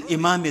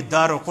للامام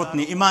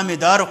دارقطنی امام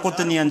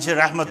دارقطنی انچہ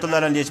رحمت اللہ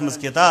علیہ لیچمز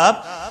کتاب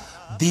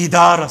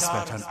دیدار اس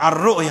بیٹھن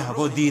الرؤیہ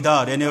گو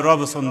دیدار یعنی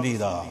رب سن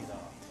دیدار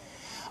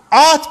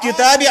آت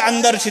کتاب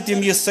اندر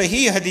چھتیم یہ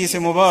صحیح حدیث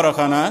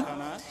مبارکانہ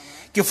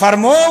کہ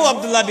فرمو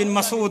عبداللہ بن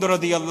مسعود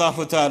رضی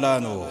اللہ تعالیٰ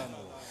عنہ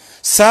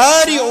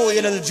سارعوا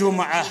الى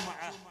الجمعہ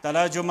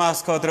تلا جمعہ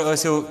خاطر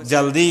اسو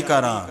جلدی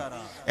کران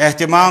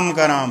اہتمام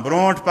کران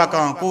برونٹ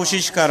پکان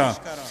کوشش کران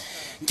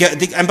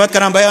ام پتہ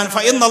کران بیان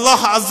فإن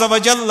الله عز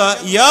وجل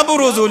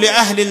يبرز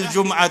لأهل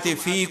الجمعة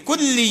في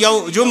كل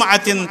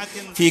جمعة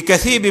في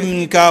كثيب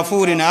من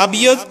كافور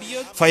أبيض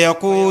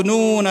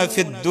فيكونون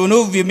في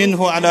الدنو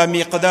منه على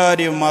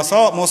مقدار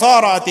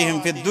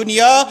مصارعتهم في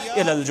الدنيا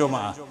إلى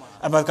الجمعة.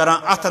 اب کران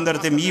ات اندر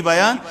تم یہ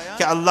بیان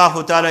کہ اللہ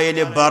تعالی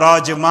یلی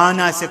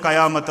براجمانہ سے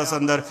قیامت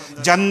اندر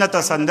جنت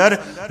اندر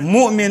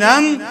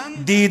مؤمنان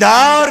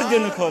دیدار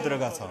دن خاطر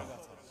گژھان.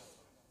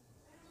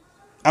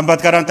 اب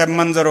پتہ کران تم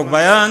منظرک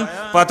بیان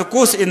پتہ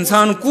کس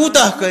انسان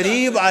کوتاہ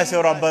قریب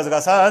آسے ربس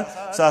گژھان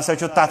سہ ہسا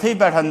چھ تتھی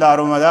پہ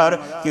دارو مدار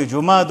کہ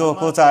جمعہ دہ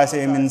کوتاہ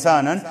آسے ام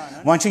انسانن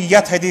ون چھ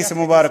یتھ حدیث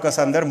مبارکس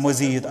اندر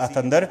مزید ات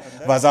اندر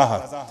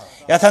وضاحت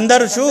یتھ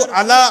اندر چھ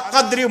علی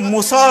قدر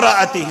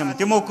مصارعتہم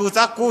تمو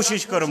کوتاہ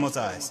کوشش کرمژ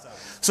آس.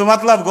 سو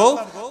مطلب گو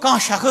کان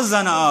شخص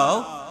زن آو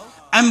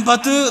ام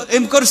پتہ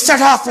ام کر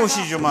سٹھا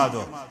کوشش جمعہ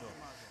دہ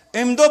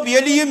ام دوپ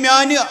یلی یہ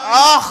میانہ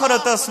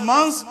آخرتس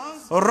منز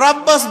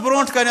ربس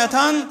برونٹ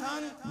کنتھان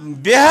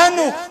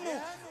بہنو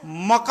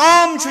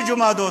مقام چھ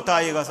جمعہ دہ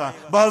طے گژھان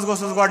بہت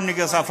گوسس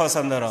گۄڈنِکِس صفس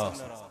اندر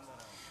آس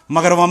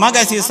مگر وما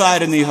گژھِ یہِ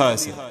سارنٕے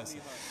حٲصِل.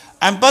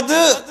 ام پتہ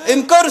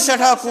ام کر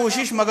سٹھا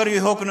کوشش مگر یہ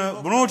ہوک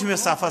برونٹمس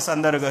صفس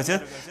اندر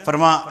گژھِتھ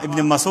فرما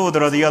ابن مسعود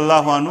رضی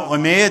اللہ عنہ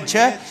امید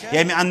چھ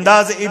یمہ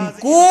انداز ام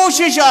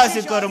کوشش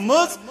آسہِ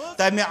کٔرمٕژ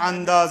تمہ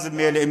انداز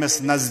میلہِ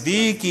امس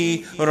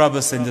نزدیکی رب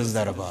سندس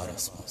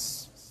دربارس مز.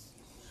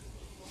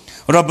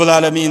 رب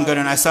العالمین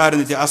کرن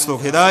اسارن تی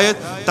اصلک ہدایت.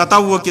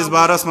 تطوع کس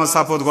بارس من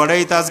سپود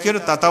گوڑائی تذکر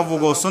تطوع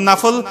گو سن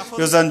نفل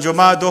یزن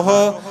جمعہ دہ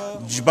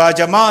با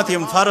جماعت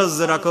یم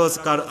فرض رکاز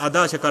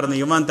ادا کرنے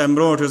یوان تم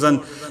برونٹ یزن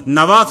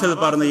نوافل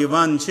پرنے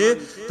یوان چھ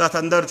تت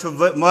اندر چھ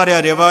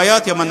واریاہ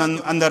روایات یمن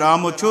اندر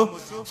آمد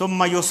چھ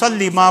ثم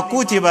یصلی ما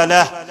کتب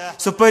له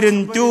سہ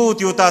پرن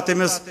تیوت یوتا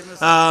تمس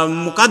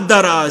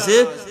مقدر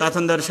آسہ تت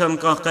اندر چھن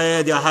کانٛہہ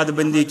قید یا حد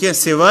بندی کی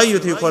سوائے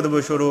یتھے خطبہ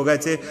شروع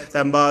گژھِ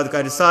تم بعد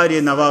کر ساری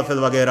نوافل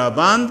وغیرہ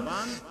بند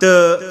تو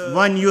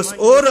ون یس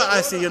اور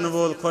ین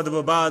وول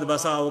خطبہ بعد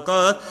بسا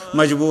اوقات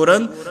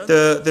مجبوراً تو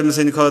تم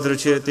سند خاطر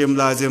تم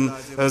لازم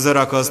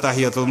زرکاز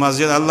تحیت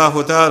المسجد.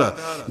 اللہ تعالی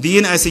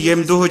دین اس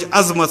یم دہچ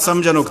عظمت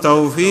سمجھنک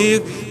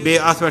توفیق بی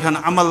ات پہ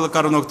عمل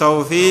کرنک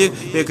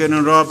توفیق بی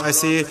کرن رب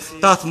اس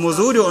تات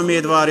مزور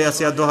امیدوار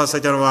یس دہس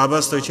سۭتۍ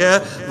وابستہ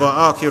و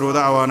آخر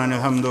دعوانا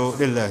الحمد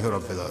للہ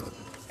رب العالمین.